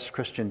professed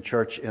Christian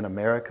church in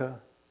America,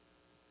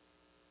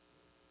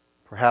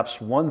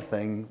 perhaps one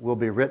thing will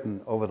be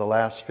written over the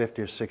last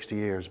 50 or 60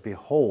 years.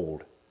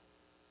 Behold,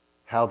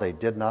 how they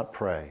did not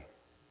pray.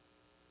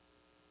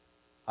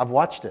 I've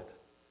watched it.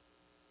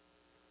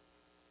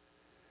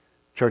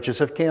 Churches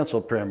have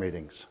canceled prayer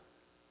meetings.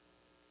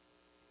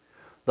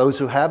 Those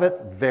who have it,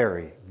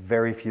 very,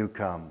 very few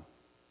come.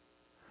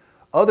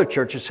 Other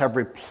churches have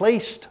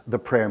replaced the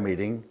prayer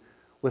meeting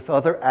with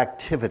other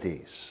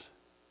activities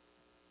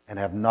and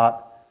have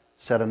not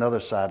set another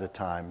side of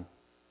time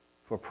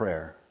for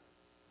prayer.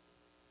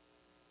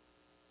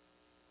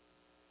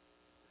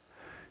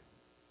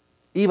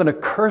 Even a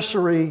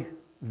cursory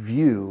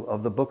view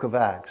of the book of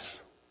Acts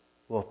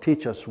will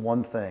teach us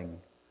one thing.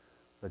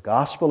 The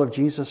gospel of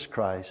Jesus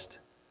Christ,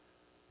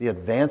 the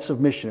advance of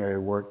missionary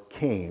work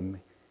came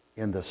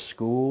in the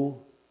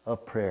school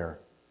of prayer.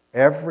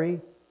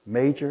 Every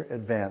major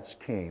advance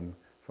came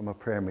from a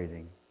prayer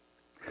meeting.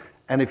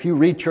 And if you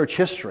read church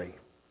history,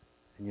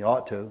 and you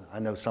ought to, I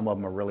know some of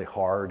them are really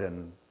hard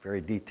and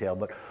very detailed,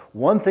 but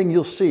one thing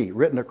you'll see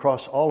written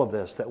across all of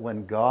this, that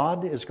when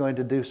God is going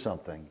to do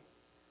something,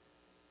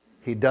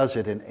 He does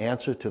it in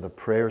answer to the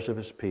prayers of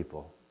His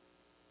people.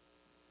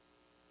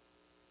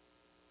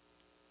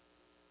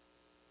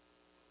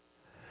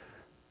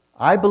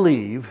 I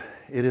believe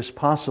it is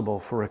possible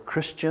for a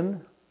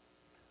Christian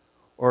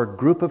or a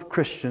group of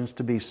Christians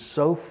to be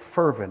so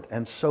fervent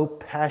and so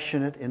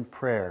passionate in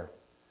prayer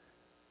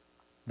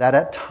that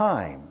at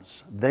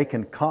times they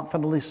can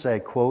confidently say,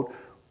 quote,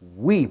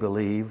 "We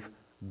believe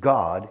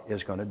God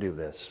is going to do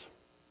this."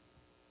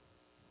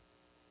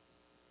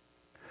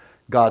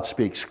 God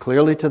speaks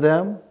clearly to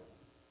them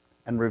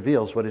and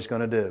reveals what He's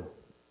going to do.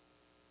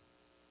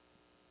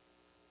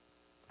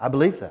 I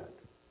believe that.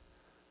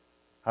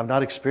 I've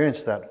not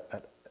experienced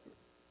that,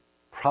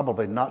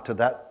 probably not to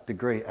that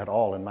degree at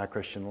all in my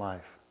Christian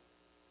life,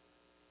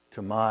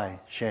 to my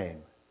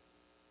shame.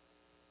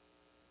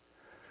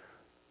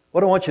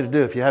 What I want you to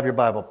do, if you have your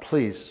Bible,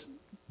 please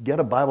get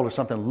a Bible or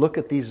something. Look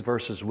at these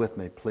verses with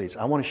me, please.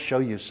 I want to show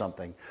you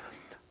something.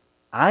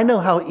 I know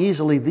how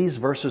easily these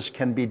verses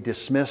can be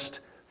dismissed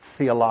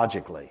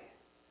theologically,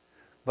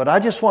 but I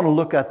just want to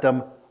look at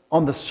them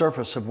on the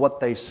surface of what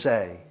they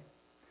say.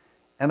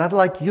 And I'd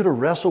like you to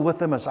wrestle with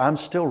them as I'm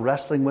still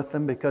wrestling with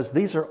them, because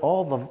these are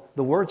all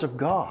the words of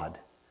God.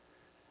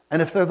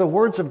 And if they're the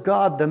words of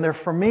God, then they're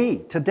for me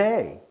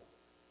today.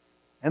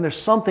 And there's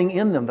something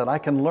in them that I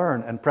can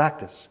learn and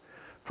practice.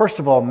 First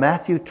of all,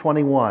 Matthew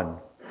 21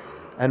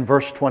 and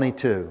verse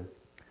 22.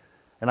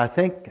 And I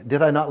think,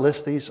 did I not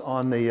list these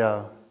on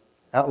the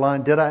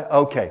outline? Did I?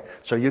 Okay.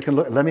 So you can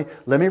look. Let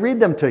me read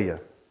them to you.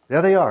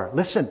 There they are.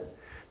 Listen.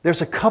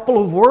 There's a couple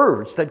of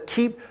words that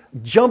keep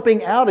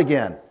jumping out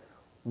again.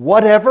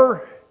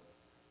 Whatever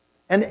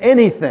and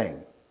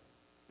anything.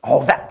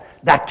 Oh,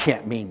 that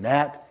can't mean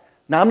that.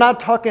 Now, I'm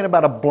not talking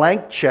about a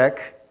blank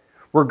check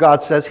where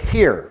God says,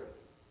 here's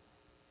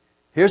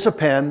a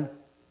pen,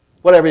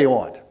 whatever you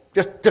want.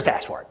 Just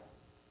ask for it.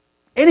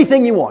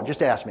 Anything you want,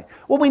 just ask me.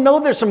 Well, we know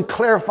there's some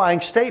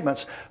clarifying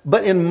statements,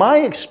 but in my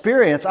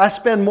experience, I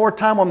spend more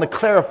time on the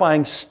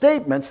clarifying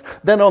statements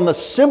than on the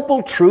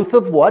simple truth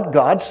of what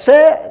God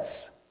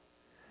says.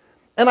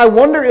 And I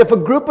wonder if a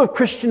group of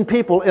Christian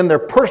people in their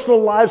personal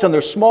lives and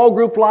their small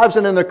group lives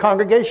and in their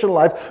congregational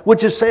life would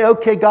just say,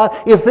 okay, God,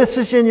 if this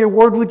is in your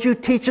word, would you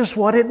teach us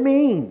what it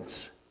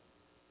means?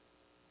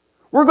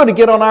 We're going to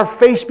get on our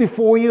face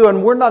before you,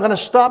 and we're not going to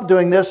stop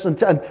doing this.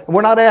 And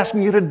we're not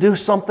asking you to do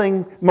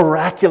something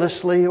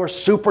miraculously or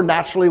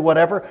supernaturally,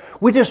 whatever.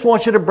 We just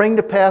want you to bring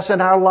to pass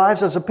in our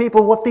lives as a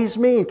people what these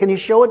mean. Can you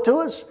show it to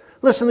us?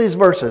 Listen to these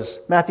verses,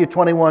 Matthew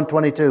 21,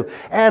 22.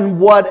 And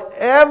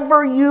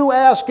whatever you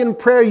ask in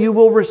prayer, you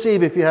will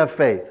receive if you have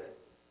faith.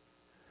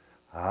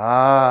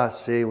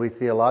 See, we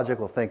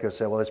theological thinkers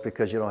say, well, it's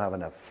because you don't have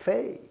enough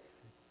faith.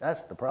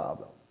 That's the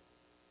problem.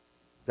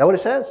 Is that what it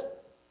says?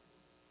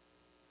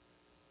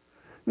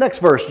 Next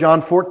verse,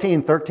 John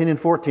 14, 13 and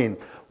 14.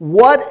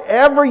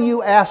 Whatever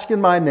you ask in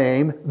my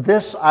name,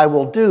 this I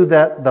will do,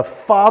 that the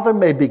Father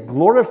may be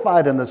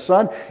glorified in the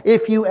Son.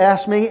 If you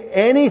ask me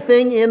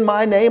anything in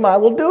my name, I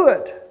will do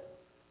it.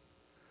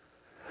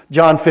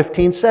 John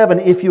 15, 7.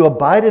 If you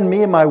abide in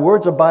me and my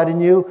words abide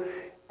in you,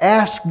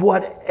 ask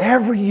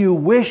whatever you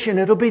wish and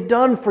it'll be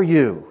done for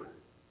you.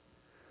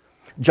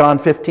 John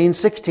 15,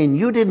 16.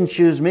 You didn't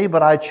choose me,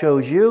 but I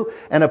chose you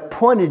and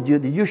appointed you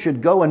that you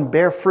should go and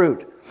bear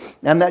fruit,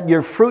 and that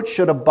your fruit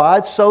should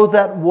abide, so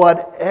that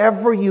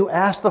whatever you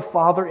ask the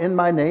Father in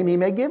my name, He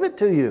may give it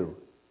to you.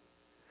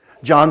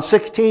 John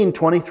 16,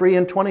 23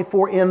 and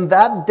 24. In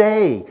that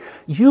day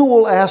you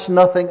will ask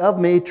nothing of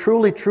me.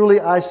 Truly, truly,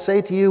 I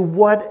say to you,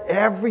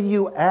 whatever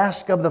you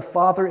ask of the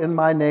Father in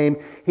my name,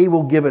 He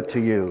will give it to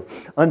you.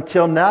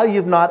 Until now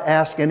you've not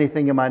asked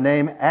anything in my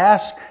name.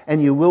 Ask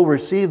and you will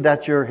receive,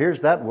 that your,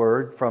 here's that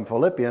word from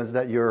Philippians,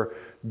 that your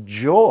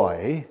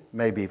joy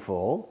may be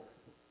full.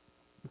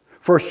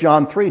 1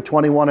 John 3,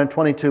 21 and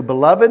 22.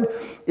 Beloved,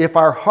 if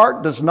our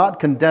heart does not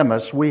condemn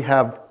us, we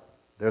have,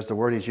 there's the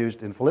word he's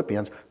used in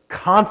Philippians,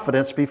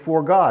 confidence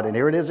before God. And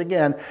here it is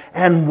again.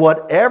 And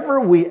whatever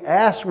we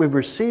ask, we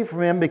receive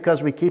from Him,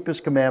 because we keep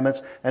His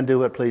commandments and do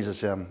what pleases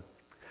Him.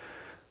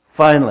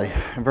 Finally,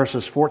 in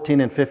verses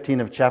 14 and 15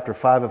 of chapter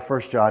 5 of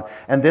 1 John,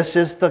 and this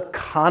is the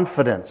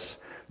confidence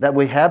that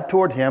we have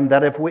toward Him,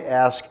 that if we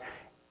ask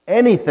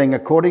anything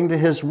according to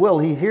His will,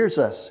 He hears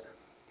us.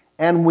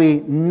 And we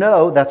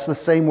know, that's the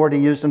same word he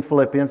used in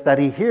Philippians, that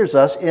He hears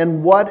us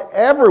in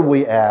whatever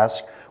we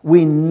ask.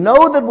 We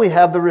know that we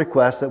have the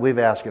request that we've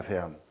asked of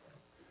Him.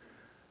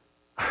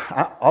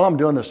 All I'm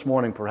doing this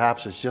morning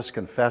perhaps is just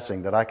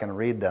confessing that I can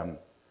read them.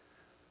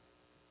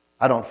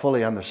 I don't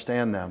fully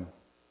understand them,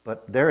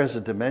 but there is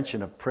a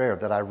dimension of prayer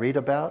that I read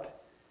about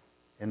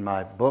in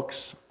my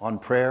books on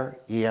prayer,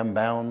 E.M.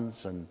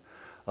 Bounds and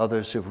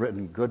others who've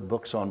written good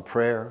books on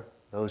prayer,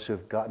 those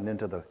who've gotten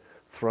into the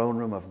throne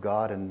room of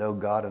God and know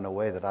God in a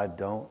way that I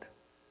don't.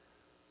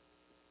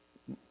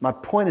 My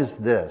point is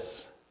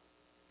this.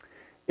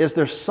 Is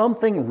there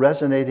something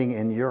resonating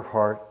in your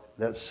heart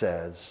that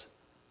says,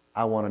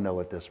 I want to know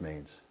what this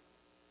means?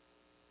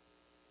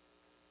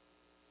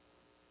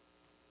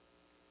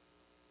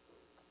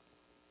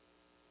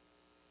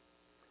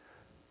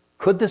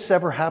 Could this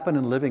ever happen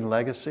in Living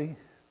Legacy?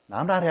 Now,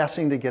 I'm not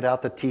asking to get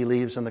out the tea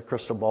leaves and the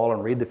crystal ball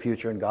and read the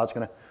future and God's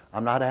going to...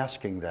 I'm not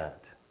asking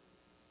that.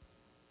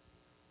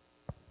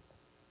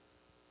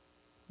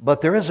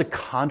 But there is a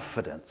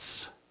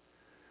confidence.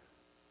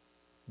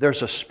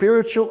 There's a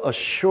spiritual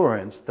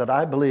assurance that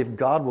I believe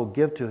God will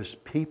give to His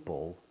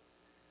people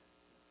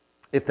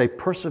if they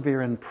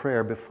persevere in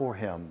prayer before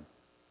Him.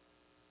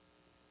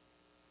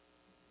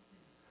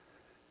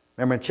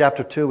 Remember in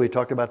chapter 2, we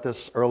talked about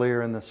this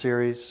earlier in the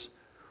series.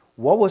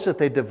 What was it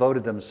they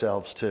devoted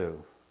themselves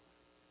to?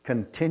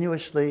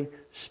 Continuously,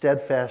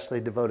 steadfastly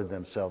devoted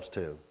themselves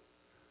to?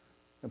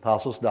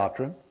 Apostles'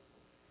 doctrine,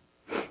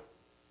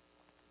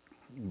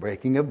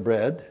 breaking of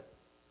bread,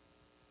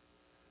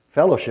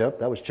 fellowship,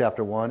 that was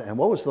chapter 1. And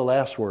what was the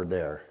last word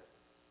there?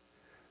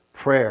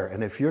 Prayer.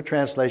 And if your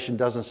translation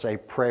doesn't say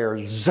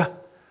prayers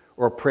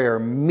or prayer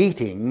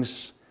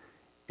meetings,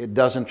 it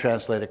doesn't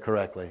translate it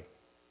correctly.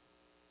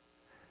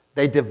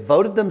 They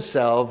devoted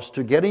themselves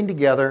to getting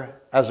together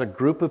as a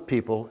group of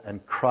people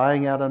and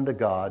crying out unto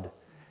God,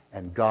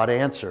 and God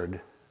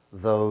answered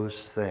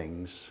those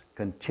things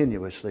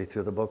continuously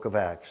through the book of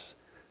Acts.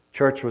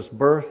 Church was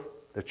birthed,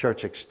 the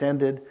church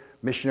extended,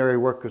 missionary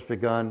work was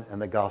begun,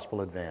 and the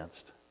gospel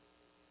advanced.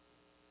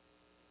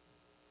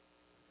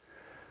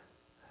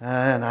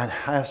 And I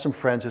have some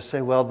friends who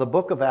say, well, the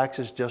book of Acts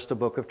is just a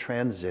book of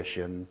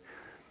transition.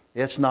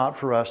 It's not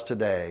for us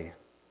today.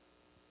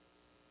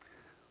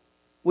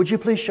 Would you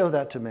please show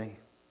that to me?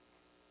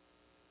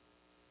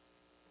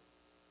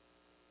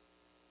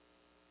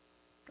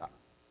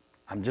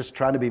 I'm just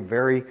trying to be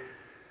very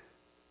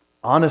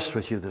honest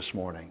with you this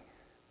morning.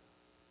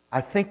 I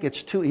think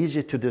it's too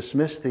easy to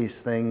dismiss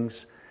these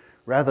things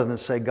rather than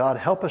say, God,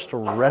 help us to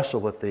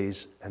wrestle with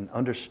these and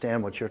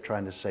understand what you're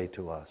trying to say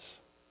to us.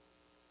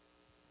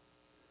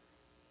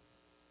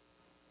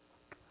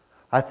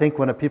 I think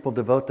when a people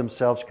devote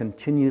themselves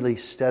continually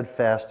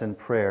steadfast in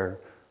prayer,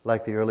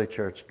 like the early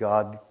church,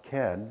 God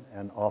can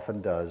and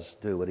often does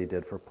do what He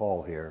did for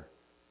Paul here.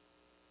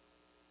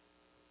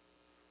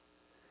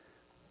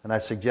 And I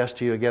suggest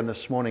to you again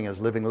this morning, as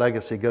Living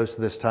Legacy goes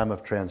to this time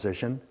of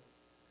transition,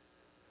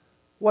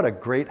 what a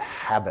great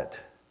habit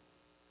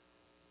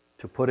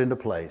to put into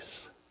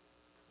place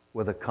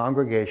where the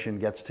congregation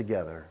gets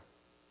together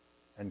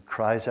and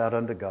cries out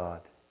unto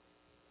God.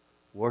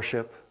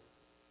 Worship,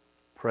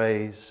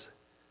 praise,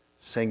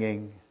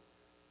 singing,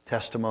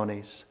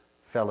 testimonies,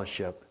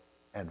 fellowship,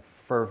 and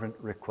fervent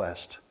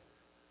request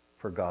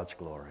for God's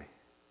glory.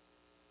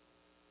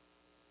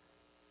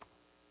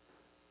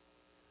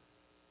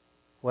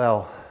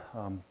 Well,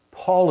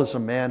 Paul is a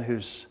man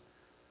who's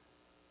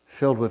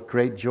filled with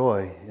great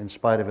joy in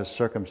spite of his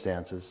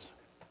circumstances.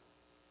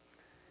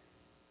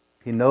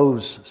 He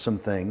knows some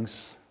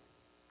things.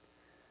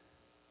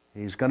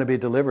 He's going to be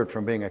delivered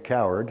from being a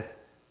coward.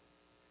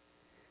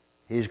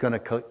 He's going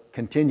to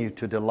continue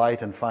to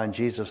delight and find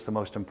Jesus the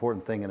most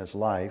important thing in his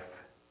life.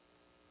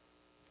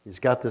 He's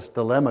got this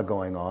dilemma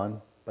going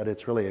on, but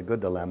it's really a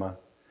good dilemma.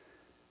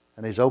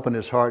 And he's opened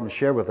his heart and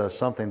shared with us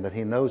something that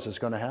he knows is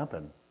going to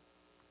happen.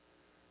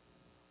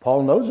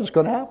 Paul knows it's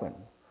going to happen.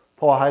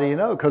 Paul, how do you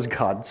know? Because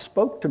God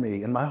spoke to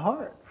me in my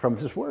heart from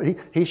His Word.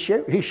 He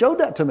showed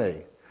that to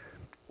me.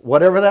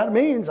 Whatever that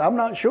means, I'm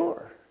not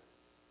sure.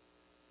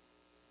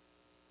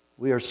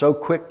 We are so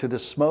quick to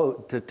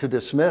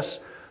dismiss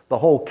the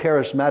whole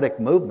charismatic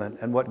movement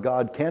and what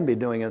God can be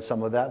doing in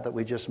some of that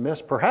we just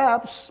miss.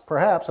 Perhaps,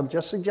 I'm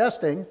just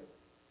suggesting.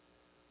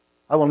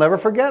 I will never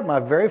forget my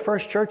very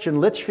first church in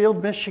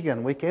Litchfield,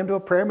 Michigan. We came to a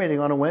prayer meeting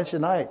on a Wednesday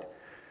night.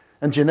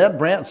 And Jeanette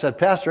Brandt said,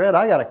 Pastor Ed,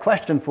 I got a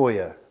question for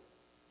you.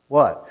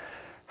 What?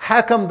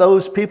 How come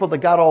those people that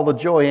got all the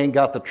joy ain't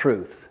got the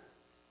truth?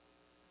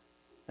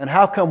 And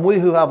how come we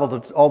who have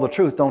all the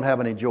truth don't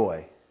have any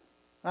joy?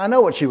 I know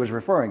what she was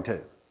referring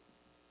to.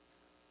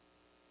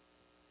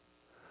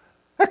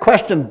 That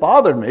question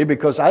bothered me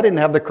because I didn't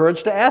have the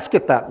courage to ask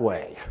it that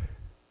way.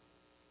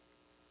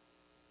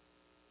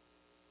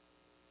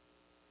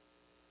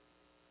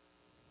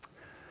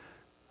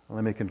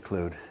 Let me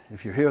conclude.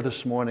 If you're here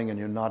this morning and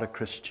you're not a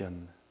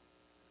Christian,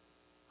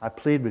 I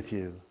plead with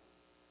you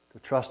to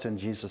trust in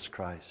Jesus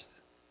Christ.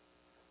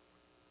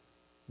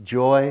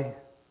 Joy,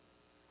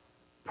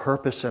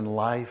 purpose in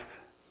life,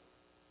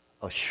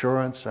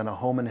 assurance, and a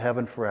home in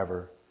heaven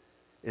forever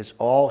is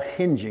all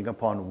hinging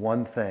upon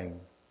one thing.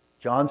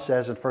 John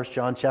says in 1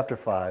 John chapter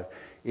 5,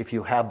 if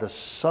you have the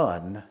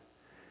Son,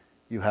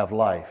 you have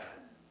life.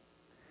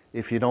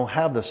 If you don't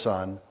have the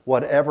Son,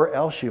 whatever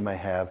else you may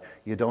have,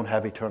 you don't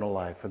have eternal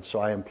life. And so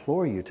I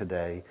implore you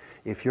today,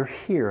 if you're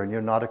here and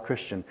you're not a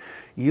Christian,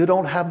 you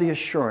don't have the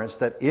assurance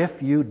that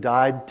if you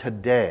died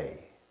today,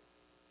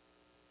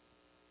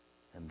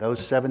 and those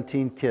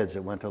 17 kids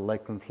that went to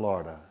Lakeland,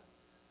 Florida,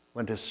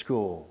 went to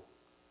school,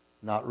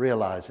 not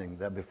realizing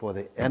that before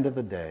the end of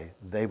the day,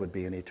 they would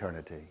be in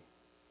eternity.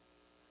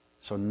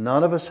 So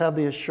none of us have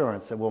the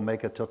assurance that we'll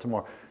make it till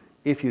tomorrow.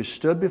 If you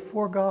stood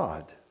before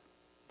God,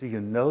 do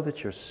you know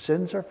that your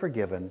sins are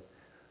forgiven,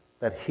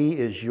 that He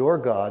is your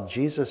God,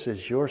 Jesus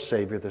is your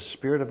Savior, the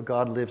Spirit of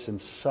God lives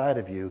inside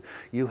of you,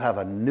 you have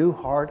a new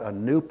heart, a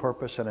new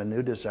purpose, and a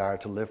new desire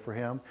to live for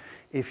Him?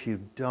 If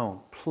you don't,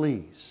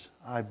 please,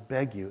 I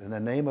beg you, in the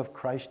name of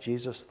Christ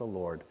Jesus the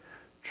Lord,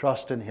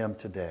 trust in Him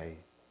today.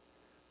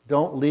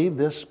 Don't leave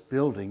this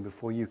building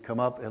before you come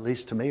up, at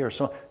least to me, or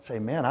so. Say,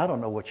 man, I don't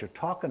know what you're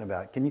talking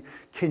about. Can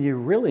you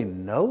really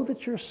know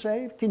that you're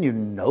saved? Can you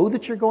know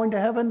that you're going to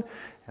heaven?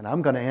 And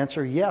I'm going to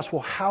answer yes.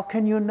 Well, how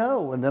can you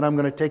know? And then I'm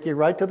going to take you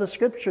right to the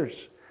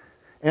Scriptures.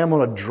 And I'm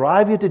going to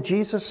drive you to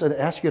Jesus and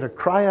ask you to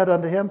cry out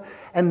unto Him.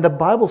 And the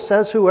Bible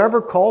says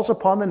whoever calls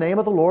upon the name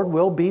of the Lord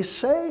will be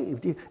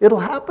saved. It'll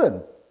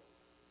happen.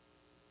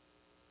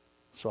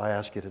 So I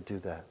ask you to do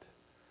that.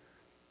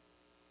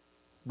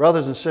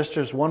 Brothers and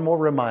sisters, one more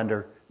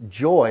reminder.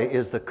 Joy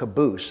is the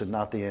caboose and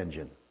not the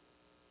engine.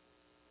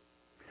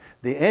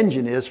 The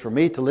engine is for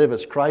me to live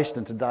as Christ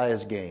and to die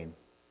as gain.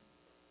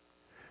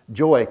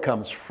 Joy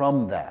comes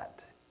from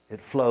that.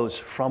 It flows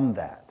from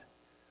that.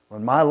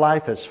 When my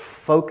life is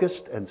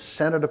focused and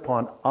centered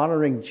upon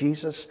honoring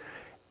Jesus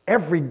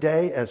every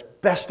day as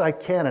best I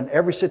can in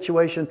every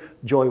situation,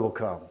 joy will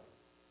come.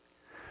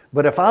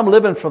 But if I'm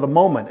living for the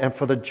moment and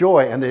for the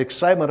joy and the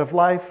excitement of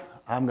life,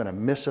 I'm going to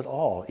miss it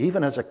all,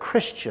 even as a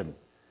Christian.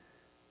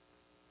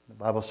 The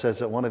Bible says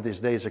that one of these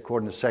days,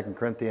 according to 2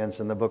 Corinthians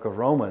and the book of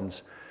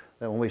Romans,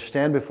 that when we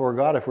stand before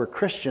God, if we're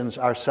Christians,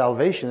 our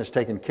salvation is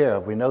taken care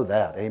of. We know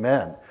that.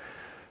 Amen.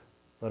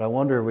 But I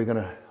wonder, are we going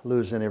to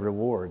lose any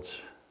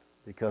rewards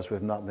because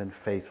we've not been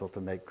faithful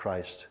to make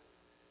Christ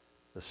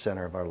the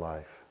center of our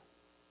life?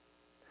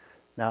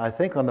 Now, I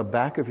think on the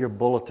back of your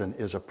bulletin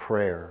is a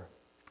prayer.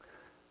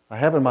 I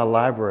have in my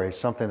library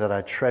something that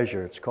I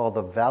treasure. It's called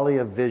the Valley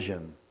of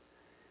Vision.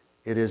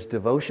 It is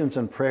devotions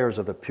and prayers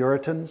of the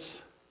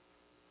Puritans.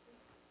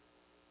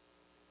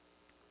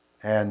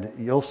 And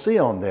you'll see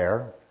on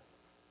there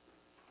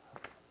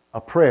a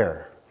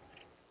prayer.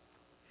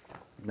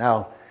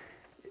 Now,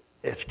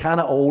 it's kind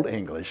of old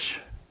English.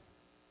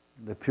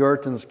 The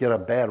Puritans get a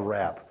bad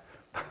rap.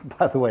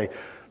 By the way,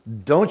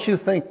 don't you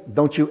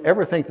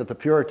ever think that the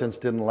Puritans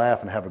didn't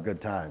laugh and have a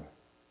good time?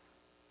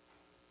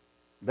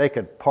 They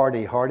could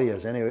party hardy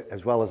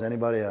as well as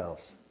anybody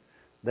else.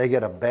 They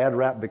get a bad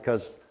rap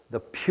because the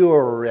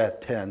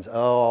Puritans,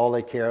 all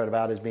they cared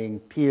about is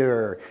being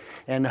pure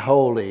and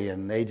holy,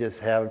 and they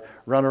just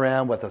run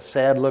around with a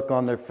sad look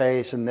on their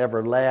face and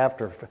never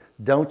laughed.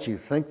 Don't you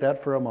think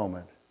that for a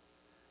moment.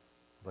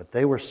 But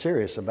they were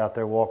serious about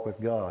their walk with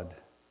God.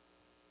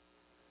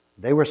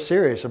 They were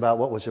serious about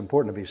what was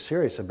important to be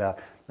serious about.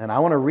 And I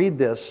want to read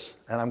this,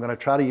 and I'm going to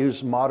try to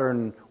use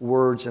modern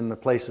words in the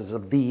places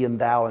of thee and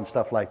thou and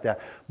stuff like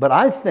that. But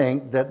I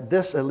think that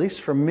this, at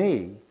least for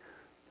me,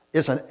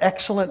 is an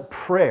excellent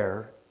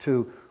prayer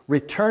to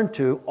return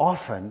to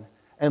often,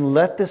 and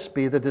let this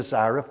be the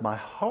desire of my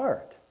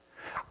heart.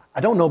 I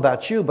don't know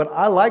about you, but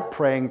I like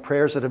praying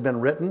prayers that have been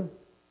written.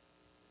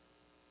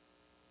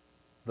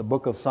 The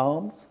book of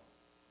Psalms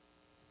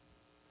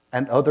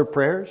and other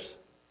prayers.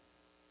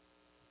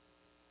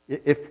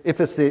 If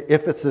it's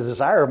the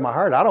desire of my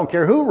heart, I don't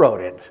care who wrote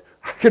it.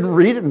 I can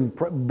read it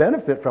and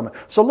benefit from it.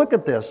 So look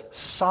at this.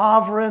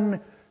 Sovereign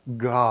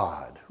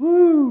God.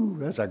 Woo!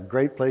 That's a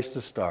great place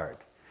to start.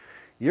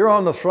 You're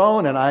on the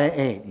throne and I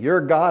ain't.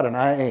 You're God and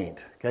I ain't.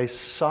 Okay,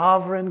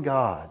 sovereign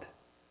God.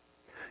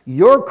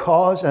 Your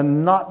cause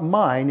and not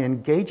mine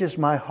engages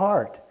my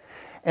heart.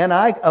 And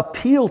I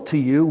appeal to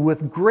you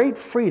with great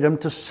freedom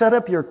to set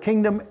up your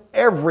kingdom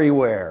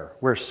everywhere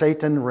where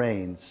Satan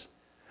reigns.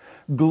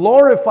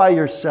 Glorify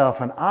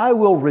yourself and I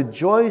will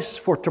rejoice,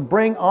 for to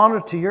bring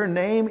honor to your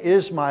name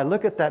is my,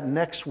 look at that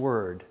next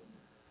word,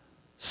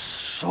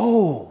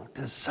 sole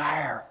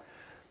desire.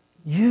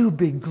 You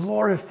be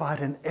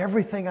glorified in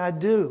everything I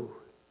do.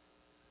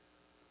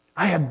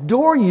 I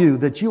adore you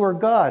that you are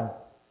God.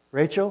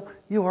 Rachel,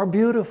 you are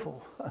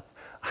beautiful.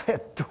 I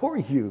adore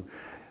you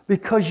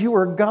because you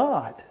are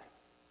God.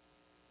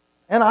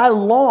 And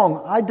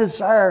I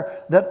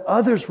desire that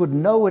others would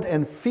know it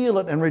and feel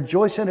it and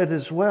rejoice in it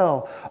as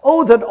well.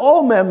 Oh, that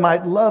all men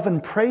might love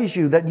and praise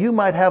you, that you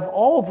might have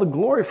all of the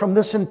glory from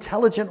this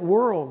intelligent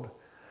world.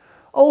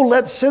 Oh,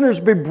 let sinners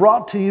be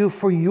brought to you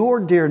for your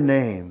dear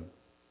name.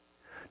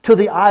 To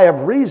the eye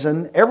of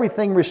reason,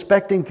 everything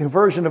respecting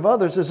conversion of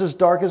others is as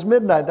dark as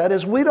midnight. That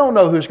is, we don't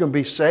know who's going to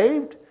be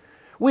saved.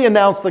 We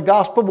announce the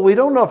gospel, but we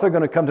don't know if they're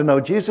going to come to know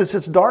Jesus.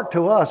 It's dark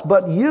to us,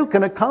 but you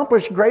can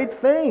accomplish great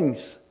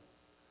things.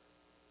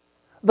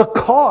 The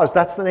cause,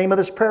 that's the name of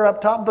this prayer up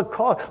top, the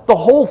cause. The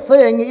whole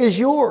thing is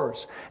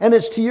yours. And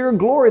it's to your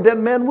glory that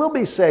men will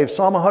be saved.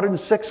 Psalm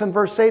 106 and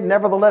verse 8,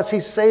 nevertheless, He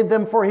saved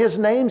them for His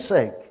name's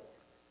sake.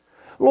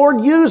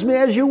 Lord, use me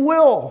as you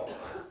will.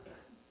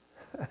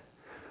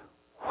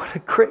 What a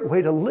great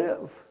way to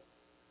live.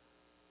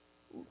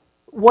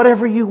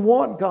 Whatever you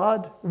want,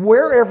 God,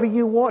 wherever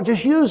you want,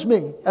 just use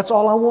me. That's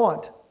all I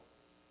want.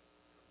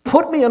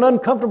 Put me in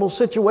uncomfortable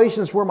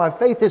situations where my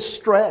faith is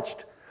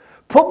stretched.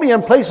 Put me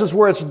in places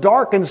where it's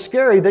dark and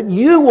scary, that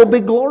you will be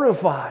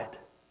glorified.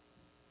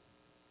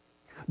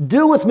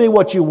 Do with me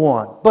what you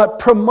want, but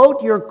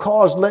promote your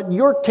cause. Let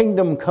your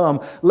kingdom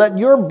come. Let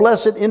your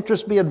blessed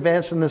interest be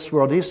advanced in this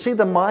world. Do you see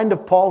the mind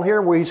of Paul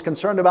here, where he's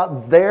concerned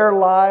about their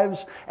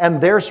lives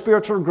and their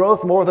spiritual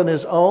growth more than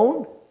his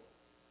own?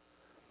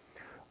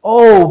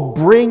 Oh,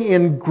 bring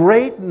in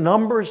great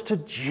numbers to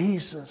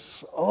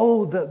Jesus.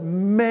 Oh, that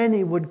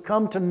many would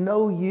come to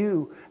know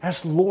you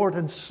as Lord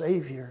and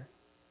Savior.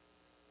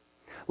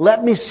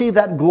 Let me see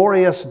that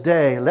glorious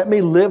day. Let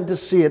me live to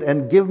see it,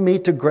 and give me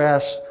to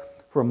grasp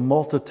for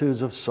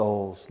multitudes of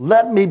souls.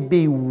 Let me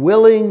be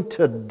willing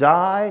to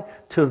die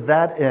to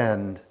that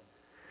end.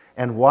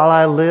 And while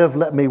I live,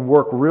 let me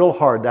work real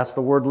hard. That's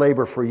the word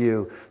labor for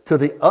you. To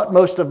the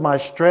utmost of my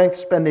strength,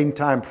 spending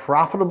time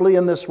profitably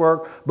in this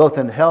work, both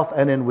in health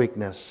and in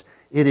weakness.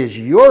 It is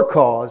your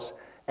cause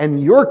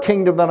and your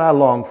kingdom that I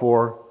long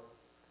for,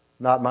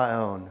 not my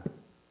own.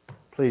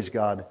 Please,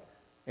 God,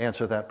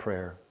 answer that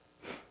prayer.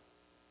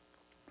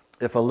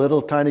 If a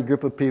little tiny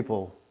group of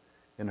people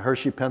in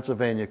Hershey,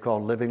 Pennsylvania,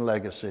 called Living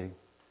Legacy,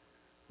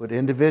 would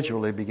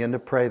individually begin to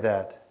pray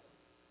that,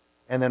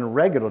 and then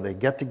regularly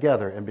get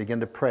together and begin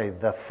to pray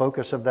the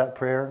focus of that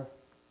prayer,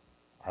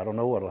 I don't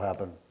know what will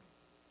happen.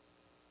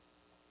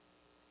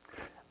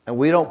 And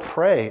we don't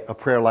pray a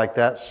prayer like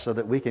that so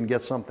that we can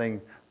get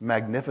something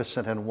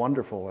magnificent and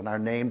wonderful and our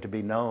name to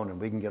be known and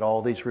we can get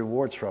all these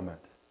rewards from it.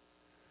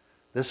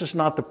 This is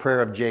not the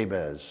prayer of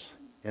Jabez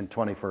in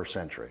 21st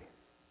century.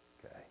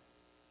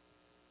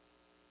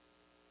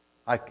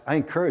 I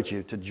encourage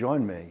you to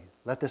join me.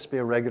 Let this be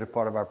a regular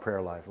part of our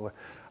prayer life.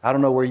 I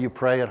don't know where you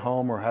pray at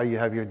home or how you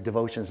have your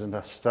devotions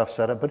and stuff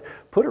set up, but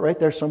put it right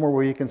there somewhere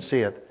where you can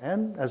see it.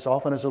 And as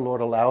often as the Lord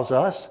allows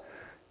us,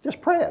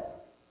 just pray it.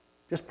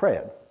 Just pray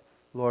it.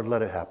 Lord,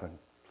 let it happen.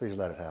 Please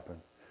let it happen.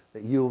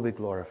 That you will be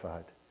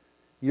glorified.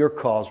 Your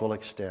cause will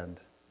extend.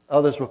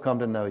 Others will come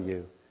to know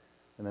you.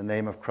 And the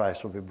name of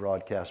Christ will be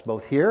broadcast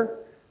both here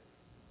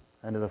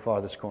and to the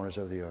farthest corners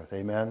of the earth.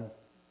 Amen.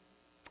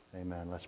 Amen. Let's